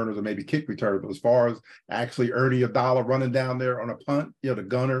returners or maybe kick returners. But as far as actually earning $1 running down there on a punt, the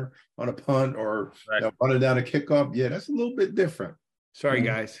gunner on a punt or running down a kickoff, that's a little bit different. Sorry,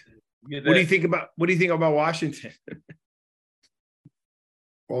 guys. What do you think about Washington?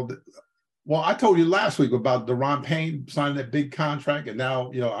 Well, I told you last week about Deron Payne signing that big contract, and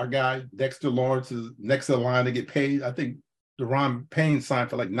now our guy Dexter Lawrence is next to the line to get paid. I think Deron Payne signed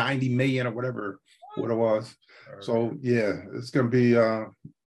for like $90 million or whatever what it was. So yeah, it's going to be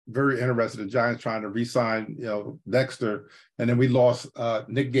very interesting. The Giants trying to re-sign Dexter, and then we lost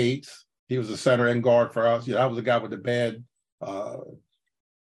Nick Gates. He was a center and guard for us. That was a guy with the bad.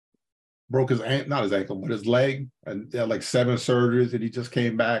 Broke his not his ankle, but his leg, and like 7 surgeries, and he just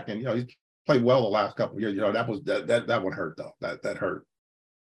came back, and he played well the last couple of years. That one hurt though. That hurt.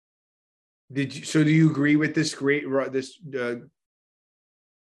 Do you agree with this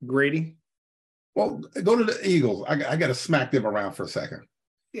grading? Well, go to the Eagles. I got to smack them around for a second.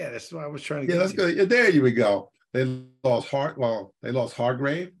 Yeah, that's what I was trying to. Yeah, that's good. Yeah, there you go. They lost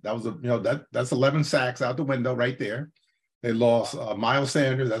Hargrave. That was that's 11 sacks out the window right there. They lost Miles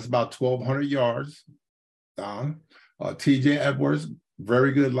Sanders. That's about 1,200 yards. T.J. Edwards,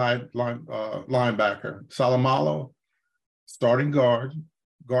 very good linebacker. Salamalo, starting guard.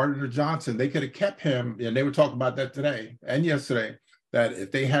 Gardner Johnson, they could have kept him, and they were talking about that today and yesterday, that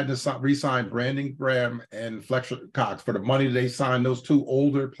if they had to re-sign Brandon Graham and Fletcher Cox for the money they signed those 2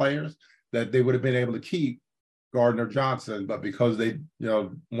 older players, that they would have been able to keep Gardner Johnson, but because they,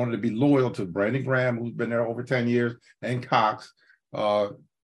 wanted to be loyal to Brandon Graham, who's been there over 10 years, and Cox,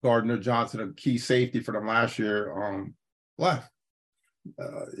 Gardner Johnson, a key safety for them last year, left.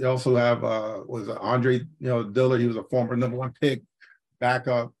 You also have Andre, Dillard. He was a former #1 pick,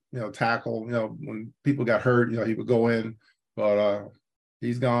 backup, tackle. When people got hurt, he would go in, but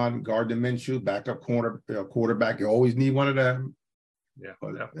he's gone. Gardner Minshew, backup quarterback. You always need one of them. Yeah,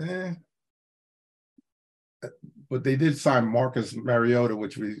 but they did sign Marcus Mariota,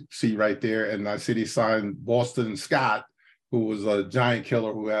 which we see right there, and I see they signed Boston Scott, who was a giant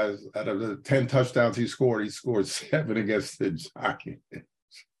killer, who has, out of the 10 touchdowns he scored 7 against the Giants.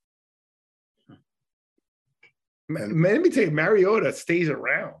 Man, let me tell you, Mariota stays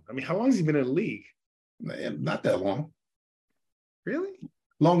around. I mean, how long has he been in the league? Man, not that long. Really?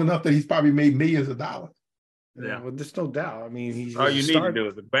 Long enough that he's probably made millions of dollars. Yeah, well, there's no doubt. I mean, he's all you need to do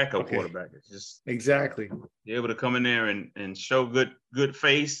is a backup quarterback. It's just exactly be able to come in there and show good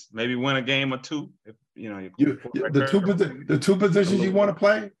face, maybe win a game or 2. If, the two positions you want to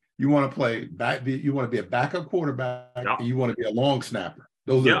play. You want to play back. You want to be a backup quarterback. Yep. And you want to be a long snapper.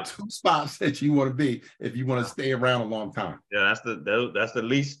 Those are the 2 spots that you want to be if you want to stay around a long time. Yeah, that's the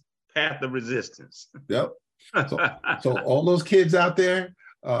least path of resistance. Yep. So all those kids out there,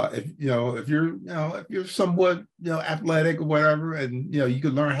 if you're somewhat athletic or whatever, and you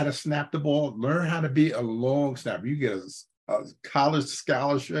can learn how to snap the ball, learn how to be a long snapper. You get a college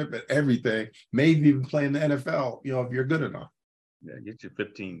scholarship and everything. Maybe even play in the NFL. If you're good enough. Yeah, get you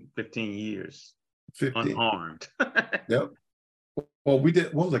 15 years 15. unharmed. Yep. Well, we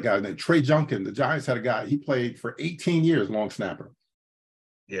did. What was the guy's name? Trey Junkin. The Giants had a guy. He played for 18 years, long snapper.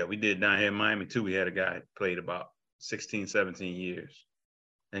 Yeah, we did down here in Miami too. We had a guy played about 16, 17 years,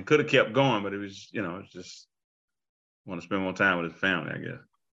 and could have kept going, but it was, it's just want to spend more time with his family, I guess.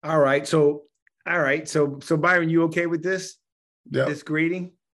 All right, so Byron, you okay with this? Yep. This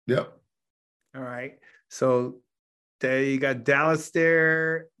grading? Yep. All right. So there you got Dallas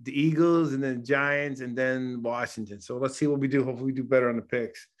there, the Eagles, and then Giants, and then Washington. So let's see what we do. Hopefully we do better on the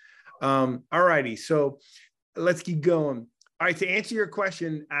picks. All righty. So let's keep going. All right, to answer your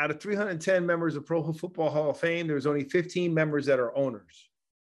question, out of 310 members of Pro Football Hall of Fame, there's only 15 members that are owners.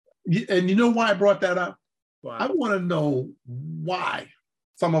 And you know why I brought that up? Wow. I want to know why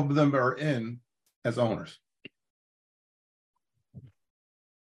some of them are in as owners.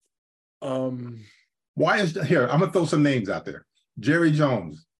 Why is here? I'm gonna throw some names out there. Jerry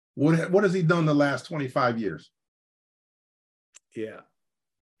Jones. What has he done the last 25 years? Yeah,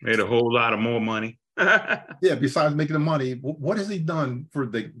 made a whole lot of more money. Yeah, besides making the money, what has he done for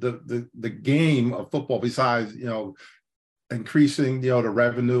the game of football besides increasing the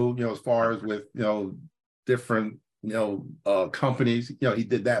revenue as far as with different companies? He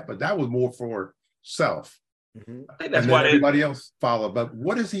did that, but that was more for self. Mm-hmm. I think that's why everybody else followed. But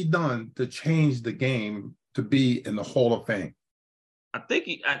what has he done to change the game to be in the Hall of Fame? I think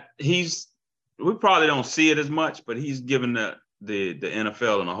he's. We probably don't see it as much, but he's given the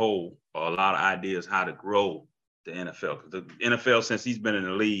NFL in a whole a lot of ideas how to grow the NFL. Because the NFL, since he's been in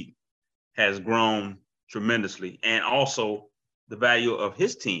the league, has grown tremendously, and also the value of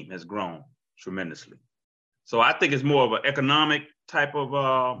his team has grown tremendously. So I think it's more of an economic type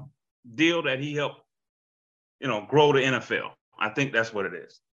of deal that he helped, grow the NFL. I think that's what it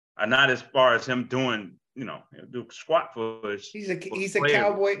is. Not as far as him doing he'll do squat for his. He's a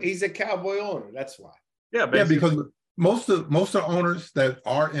cowboy. He's a cowboy owner. That's why. Yeah, basically. Yeah, because most of the owners that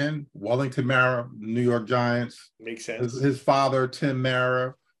are in Wellington Mara, New York Giants, makes sense. His father, Tim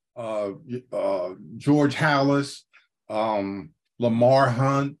Mara, George Hallis, Lamar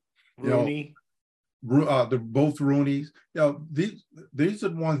Hunt, Rooney. They're both Rooneys. These are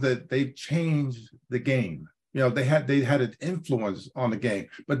the ones that they've changed the game. They had an influence on the game,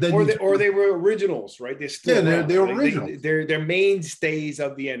 but then they were originals, right? They're still they're originals. They're mainstays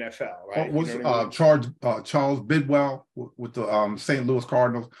of the NFL, right? Charles Bidwell with the St. Louis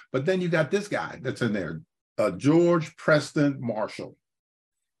Cardinals, but then you got this guy that's in there, George Preston Marshall.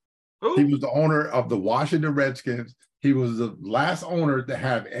 Ooh. He was the owner of the Washington Redskins. He was the last owner to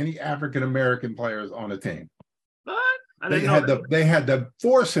have any African American players on the team. What? They had to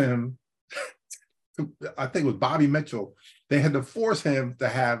force him. I think it was Bobby Mitchell. They had to force him to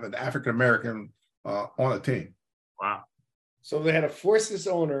have an African American on a team. Wow! So they had to force this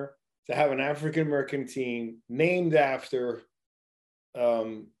owner to have an African American team named after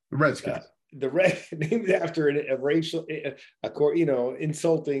the Redskins. Named after a racial,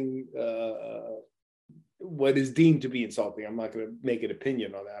 insulting. What is deemed to be insulting. I'm not going to make an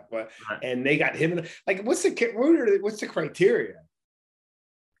opinion on that, but right. And they got him. What's the criteria?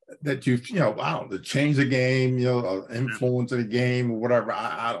 That to change the game, influence of the game or whatever.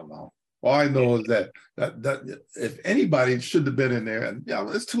 I don't know. All I know is that if anybody should have been in there, and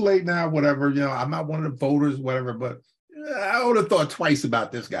it's too late now, whatever. I'm not one of the voters, whatever, but I would have thought twice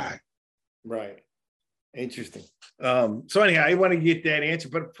about this guy. Right. Interesting. So anyhow, I want to get that answer.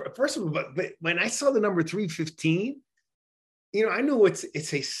 But first of all, but when I saw the number 315, I know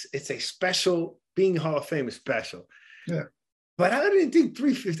it's a special, being Hall of Fame is special. Yeah. But I didn't think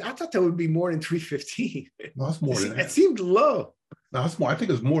 315. I thought that would be more than 315. No, it's more than that. It seemed low. No, it's more. I think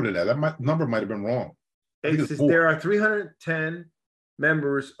it's more than that. That number might have been wrong. There are 310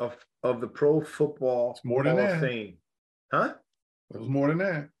 members of the Pro Football Hall of Fame. Huh? It was more than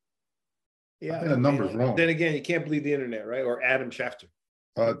that. Yeah, I think the number's wrong. Then again, you can't believe the internet, right? Or Adam Schefter.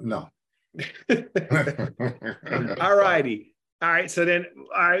 No. All righty. All right. So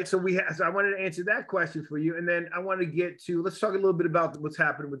I wanted to answer that question for you. And then I want to let's talk a little bit about what's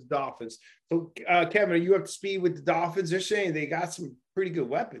happening with the Dolphins. So Kevin, are you up to speed with the Dolphins? They're saying they got some pretty good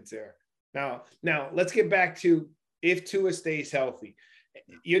weapons there. Now let's get back to if Tua stays healthy.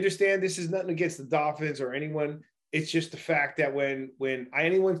 You understand this is nothing against the Dolphins or anyone. It's just the fact that when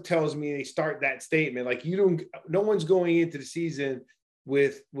anyone tells me they start that statement, like no one's going into the season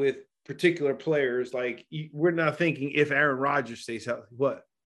with particular players. Like we're not thinking if Aaron Rodgers stays healthy. What?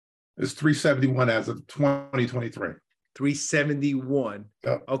 It's 371 as of 2023. 371.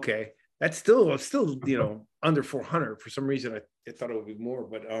 Yep. Okay, that's still under 400. For some reason, I thought it would be more,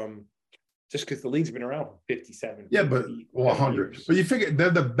 but just because the league's been around for 57. Yeah, but 100. But you figure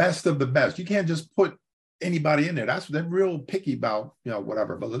they're the best of the best. You can't just put anybody in there. They're real picky about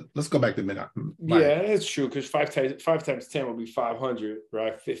whatever. But let's go back to midnight. Yeah, that's true, because 5 times 10 would be 500,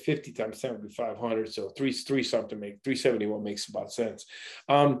 right? 50 times 10 would be 500. So 371 makes about sense.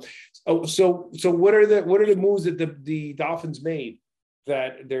 So what are the moves that the Dolphins made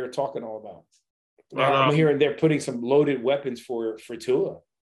that they're talking all about? I'm hearing they're putting some loaded weapons for Tua.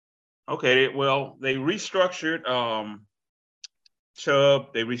 Okay, well, they restructured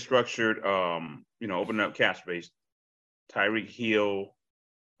Chubb. They restructured opening up cap space. Tyreek Hill,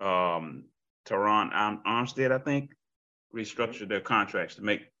 Teron Armstead, I think, restructured their contracts to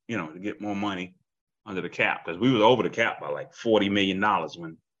make, to get more money under the cap, because we was over the cap by like $40 million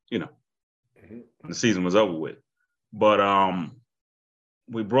when the season was over with. But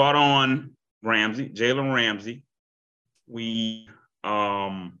we brought on Jalen Ramsey. We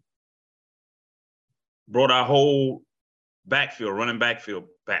brought our whole running backfield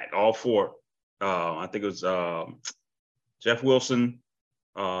back, all four. I think it was Jeff Wilson,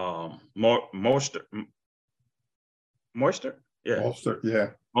 Mostert. Yeah. Mostert, yeah.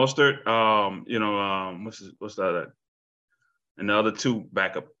 Mostert, what's the other? And the other two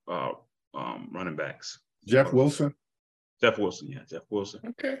backup running backs. Jeff Wilson. Jeff Wilson.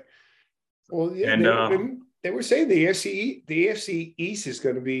 Okay. Well, yeah, and they were saying the AFC East is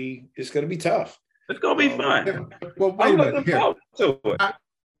going to be tough. It's going to be fun. Well, wait a minute. Here.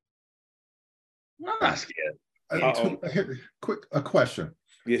 I'm not scared. A question.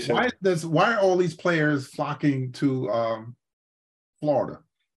 Yes, why are all these players flocking to Florida?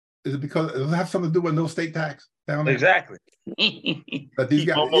 Is it because does it have something to do with no state tax down there? Exactly. But these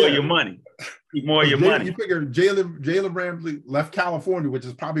guys, more your money. keep more of your money. You figure Jalen Ramsey left California, which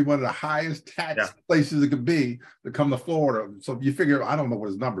is probably one of the highest tax places it could be, to come to Florida. So you figure, I don't know what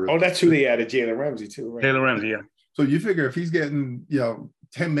his number is. Oh, that's who they added, Jalen Ramsey too, right? Jalen Ramsey, yeah. So you figure if he's getting,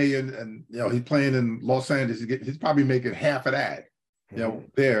 10 million and, he's playing in Los Angeles, he's probably making half of that,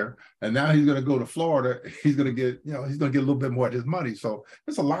 there. And now he's going to go to Florida. He's going to get, he's going to get a little bit more of his money. So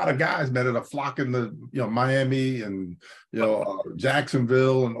there's a lot of guys, man, that are flocking to, Miami and,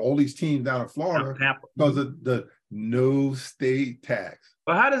 Jacksonville and all these teams down in Florida because of the no state tax.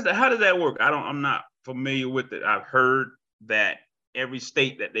 But how does that work? I'm not familiar with it. I've heard that every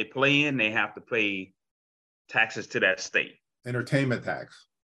state that they play in, they have to pay taxes to that state. Entertainment tax.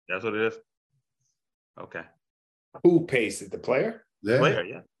 That's what it is. Okay. Who pays it? The player? Yeah.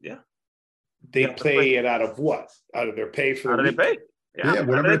 Player, yeah. They pay it out of what? Out of their pay for the week? They pay? Yeah,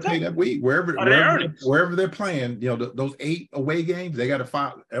 whatever they pay that week, wherever they're playing, those 8 away games, they got to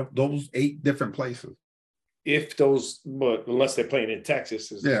file those 8 different places. If those, but unless they're playing in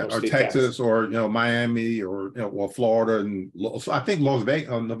Texas, or Texas, or Miami, or Florida, and I think Las Vegas,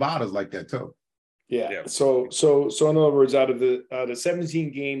 Nevada's like that too. Yeah. So in other words, out of the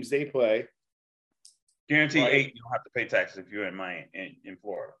 17 games they play, guaranteed 8, you don't have to pay taxes if you're in Miami, in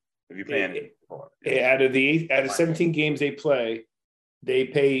Florida. If you're playing in Florida. Out of 17 games they play, they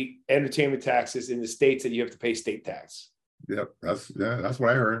pay entertainment taxes in the states that you have to pay state tax. Yep, that's what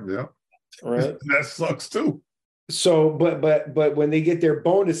I heard. Yep. Right. That sucks too. So, but when they get their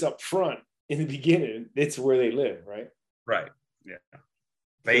bonus up front in the beginning, it's where they live, right? Right. Yeah.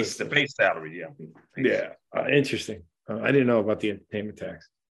 The base salary, Interesting. I didn't know about the entertainment tax.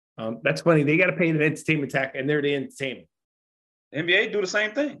 That's funny. They got to pay the entertainment tax, and they're the entertainment. NBA do the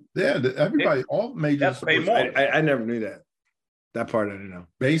same thing. Yeah, everybody, all majors pay more. I never knew that. That part I didn't know.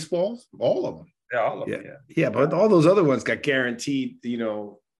 Baseballs, all of them. Yeah, all of them. Yeah, but all those other ones got guaranteed.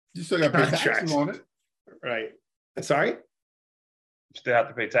 You still got to pay taxes on it, right? Sorry. You still have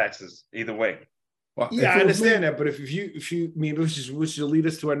to pay taxes either way. Well, yeah, I understand that, but if you which will lead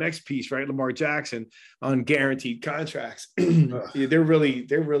us to our next piece, right? Lamar Jackson on guaranteed contracts. They're really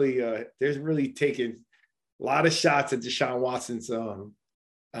taking a lot of shots at Deshaun Watson's a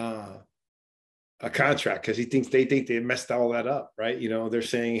contract because they think they messed all that up, right? They're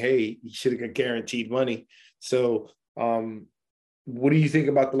saying, hey, he should have got guaranteed money. So, what do you think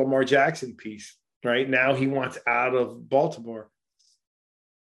about the Lamar Jackson piece? Right now, he wants out of Baltimore.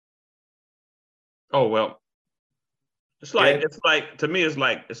 Oh well, it's like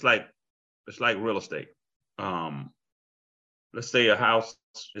real estate. Let's say a house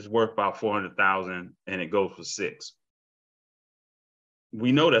is worth about $400,000 and it goes for $6 million.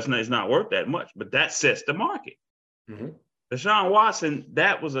 We know it's not worth that much, but that sets the market. Mm-hmm. Deshaun Watson,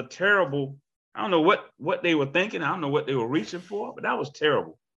 that was a terrible. I don't know what they were thinking. I don't know what they were reaching for, but that was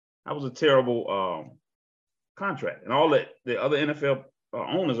terrible. That was a terrible contract, and all the other NFL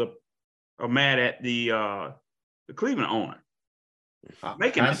owners are mad at the Cleveland owner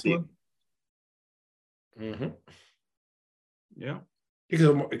making that deal. Mm-hmm. Yeah,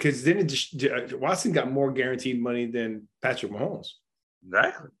 because then Watson got more guaranteed money than Patrick Mahomes.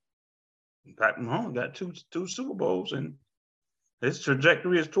 Exactly. Patrick Mahomes got two Super Bowls, and his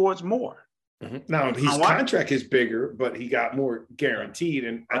trajectory is towards more. Mm-hmm. Now his contract is bigger, but he got more guaranteed,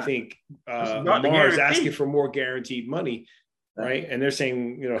 and I think Lamar is asking for more guaranteed money. Right. And they're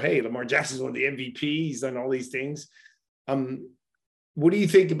saying, hey, Lamar Jackson's one of the MVP. He's done all these things. What do you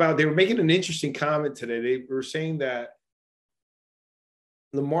think about, they were making an interesting comment today. They were saying that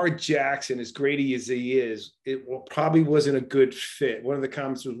Lamar Jackson, as great as he is, probably wasn't a good fit. One of the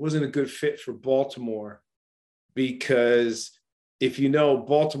comments wasn't a good fit for Baltimore because if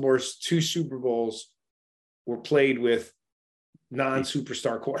Baltimore's 2 Super Bowls were played with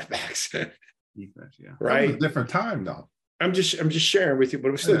non-superstar quarterbacks. Defense, yeah. Right. That was a different time though. I'm just sharing with you, but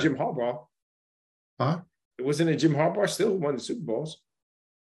it was still Jim Harbaugh. Huh? It wasn't a Jim Harbaugh still won the Super Bowls.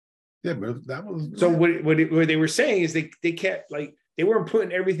 Yeah, but that was so. What they were saying is they kept they weren't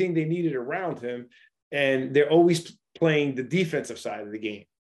putting everything they needed around him, and they're always playing the defensive side of the game,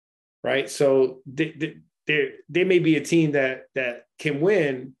 right? So they may be a team that can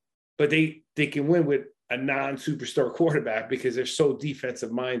win, but they can win with a non-superstar quarterback because they're so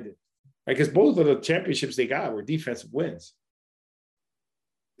defensive minded. Because both of the championships they got were defensive wins.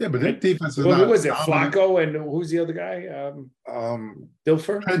 Yeah, but their defense is not. Who was it? Dominant. Flacco and who's the other guy?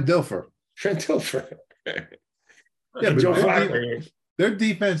 Dilfer. Trent Dilfer. Yeah, Joe Flacco. Their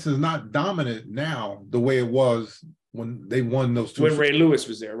defense is not dominant now the way it was when they won those 2. When Ray Lewis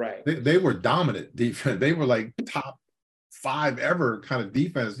was there, right? They were dominant defense. They were like top 5 ever kind of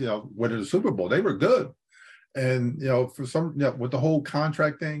defense. Winning the Super Bowl, they were good. And for some, with the whole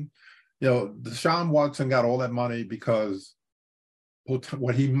contract thing. Deshaun Watson got all that money because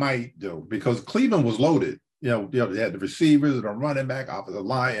what he might do, because Cleveland was loaded. They had the receivers and the running back, offensive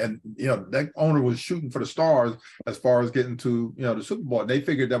line, and that owner was shooting for the stars as far as getting to the Super Bowl. They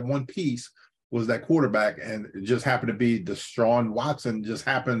figured that one piece was that quarterback, and it just happened to be Deshaun Watson just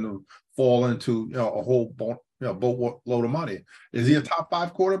happened to fall into a whole boatload of money. Is he a top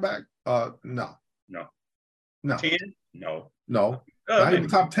 5 quarterback? No. 10? No. Not even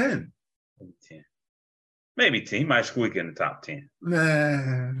top 10. 10. Maybe 10. He might squeak in the top 10.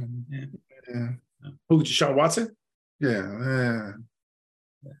 Nah. Yeah. Who, Deshaun Watson? Yeah.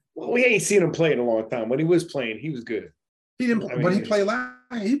 Well, we ain't seen him play in a long time. When he was playing, he was good. He didn't. When he played last,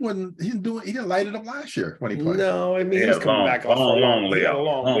 he didn't light it up last year when he played. No, I mean he's coming back off a long wait,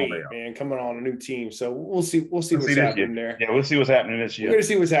 layoff. man, coming on a new team. So we'll see what's happening there. Yeah, we'll see what's happening this year. We're gonna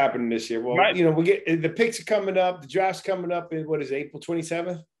see what's happening this year. Well, we get the picks are coming up, the draft's coming up in April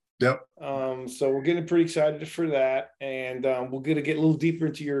 27th. Yep. So we're getting pretty excited for that, and we're gonna get a little deeper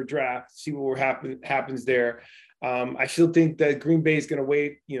into your draft, see what happens there. I still think that Green Bay is going to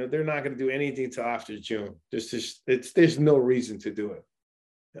wait. They're not going to do anything until after June. There's no reason to do it.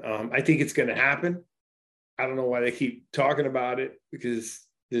 I think it's going to happen. I don't know why they keep talking about it, because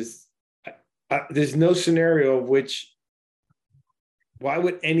there's no scenario of which. Why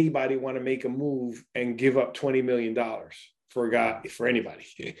would anybody want to make a move and give up $20 million for a guy, for anybody?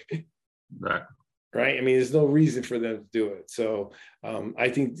 Right. I mean, there's no reason for them to do it. So I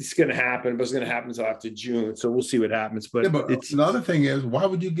think it's going to happen, but it's going to happen until after June. So we'll see what happens. But the other thing is, why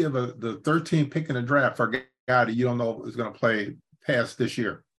would you give the 13th pick in the draft for a guy that you don't know is going to play past this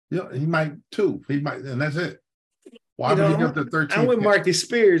year? He might too. He might, and that's it. Why would you give the 13th? I'm with Marcus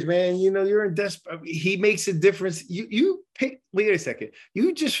Spears, man. You're in desperate. He makes a difference. You pick. Wait a second.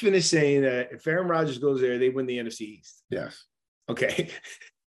 You just finished saying that if Aaron Rodgers goes there, they win the NFC East. Yes. Okay.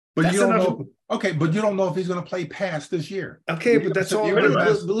 But you don't know. Okay, but you don't know if he's going to play past this year. Okay, but that's all.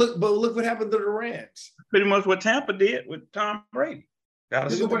 But look what happened to the Rams. Pretty much what Tampa did with Tom Brady. They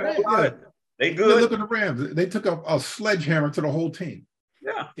good. Look at the Rams. They took a sledgehammer to the whole team.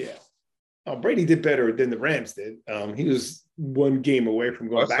 Yeah. Oh, Brady did better than the Rams did. He was one game away from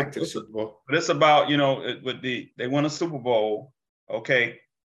going back to the Super Bowl. But it's about they won a Super Bowl. Okay,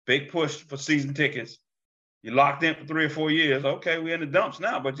 big push for season tickets. You locked in for 3 or 4 years. Okay, we're in the dumps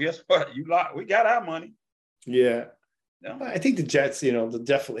now, but guess what? We got our money. Yeah. I think the Jets, they'll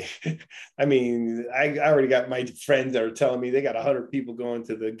definitely. I mean, I already got my friends that are telling me they got 100 people going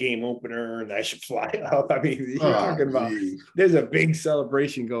to the game opener, and I should fly up. I mean, you're talking about there's a big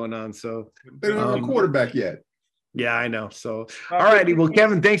celebration going on. So they don't have a quarterback yet. Yeah, I know. So, all righty. Well,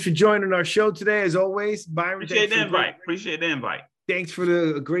 Kevin, thanks for joining our show today, as always. Byron, appreciate the invite. Thanks for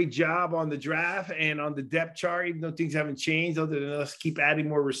the great job on the draft and on the depth chart, even though things haven't changed other than us keep adding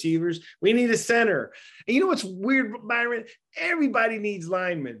more receivers. We need a center. And you know what's weird, Byron? Everybody needs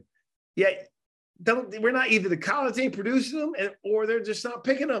linemen. Yet we're not, either the college ain't producing them or they're just not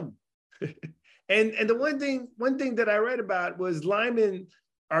picking them. and the one thing that I read about was linemen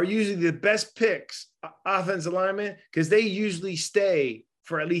are usually the best picks, offensive linemen, because they usually stay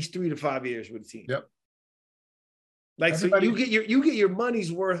for at least 3 to 5 years with the team. Yep. Like, everybody, so you get your money's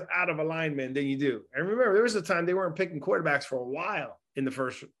worth out of a lineman than you do. And remember, there was a time they weren't picking quarterbacks for a while in the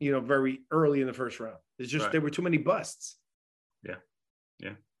first, very early in the first round. It's just there were too many busts. Yeah.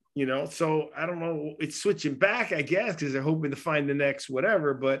 So I don't know. It's switching back, I guess, because they're hoping to find the next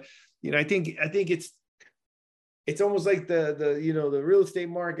whatever. But I think it's almost like the real estate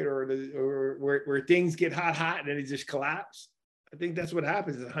market or where things get hot and then it just collapse. I think that's what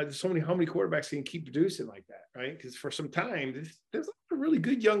happens. How many quarterbacks can keep producing like that, right? Because for some time, there's really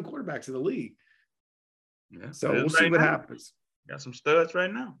good young quarterbacks in the league. Yeah, so we'll see what happens. Got some studs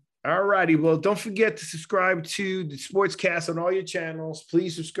right now. All righty. Well, don't forget to subscribe to the Sportscast on all your channels.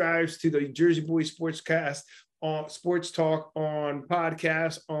 Please subscribe to the Jersey Boys Sportscast on Sports Talk on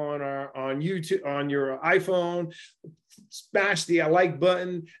podcast on YouTube, on your iPhone. Smash the like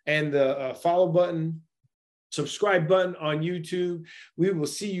button and the follow button. Subscribe button on YouTube. We will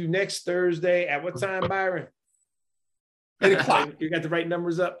see you next Thursday at what time, Byron? 8 o'clock. You got the right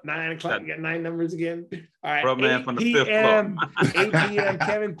numbers up. 9 o'clock. You got 9 numbers again. All right. Bro, man, from the 5th floor. 8 p.m.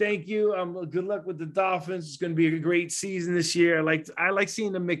 Kevin, thank you. Good luck with the Dolphins. It's going to be a great season this year. I like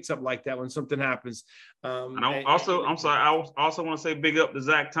seeing the mix up like that when something happens. And I'm sorry. I also want to say big up to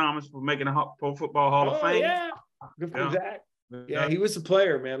Zach Thomas for making a Pro Football Hall of Fame. Yeah. Good for Zach. Yeah, he was a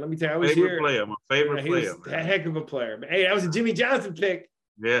player, man. Let me tell you, I was here. My favorite player. He was a heck of a player. Hey, that was a Jimmy Johnson pick.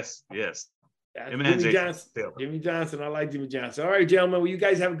 Yes. Jimmy Johnson. I like Jimmy Johnson. All right, gentlemen. Well, you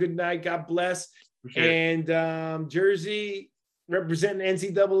guys have a good night. God bless. And Jersey, representing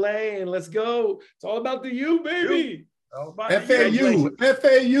NCAA, and let's go. It's all about the U, baby.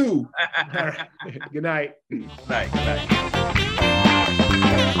 FAU. All right. Good night. Good night.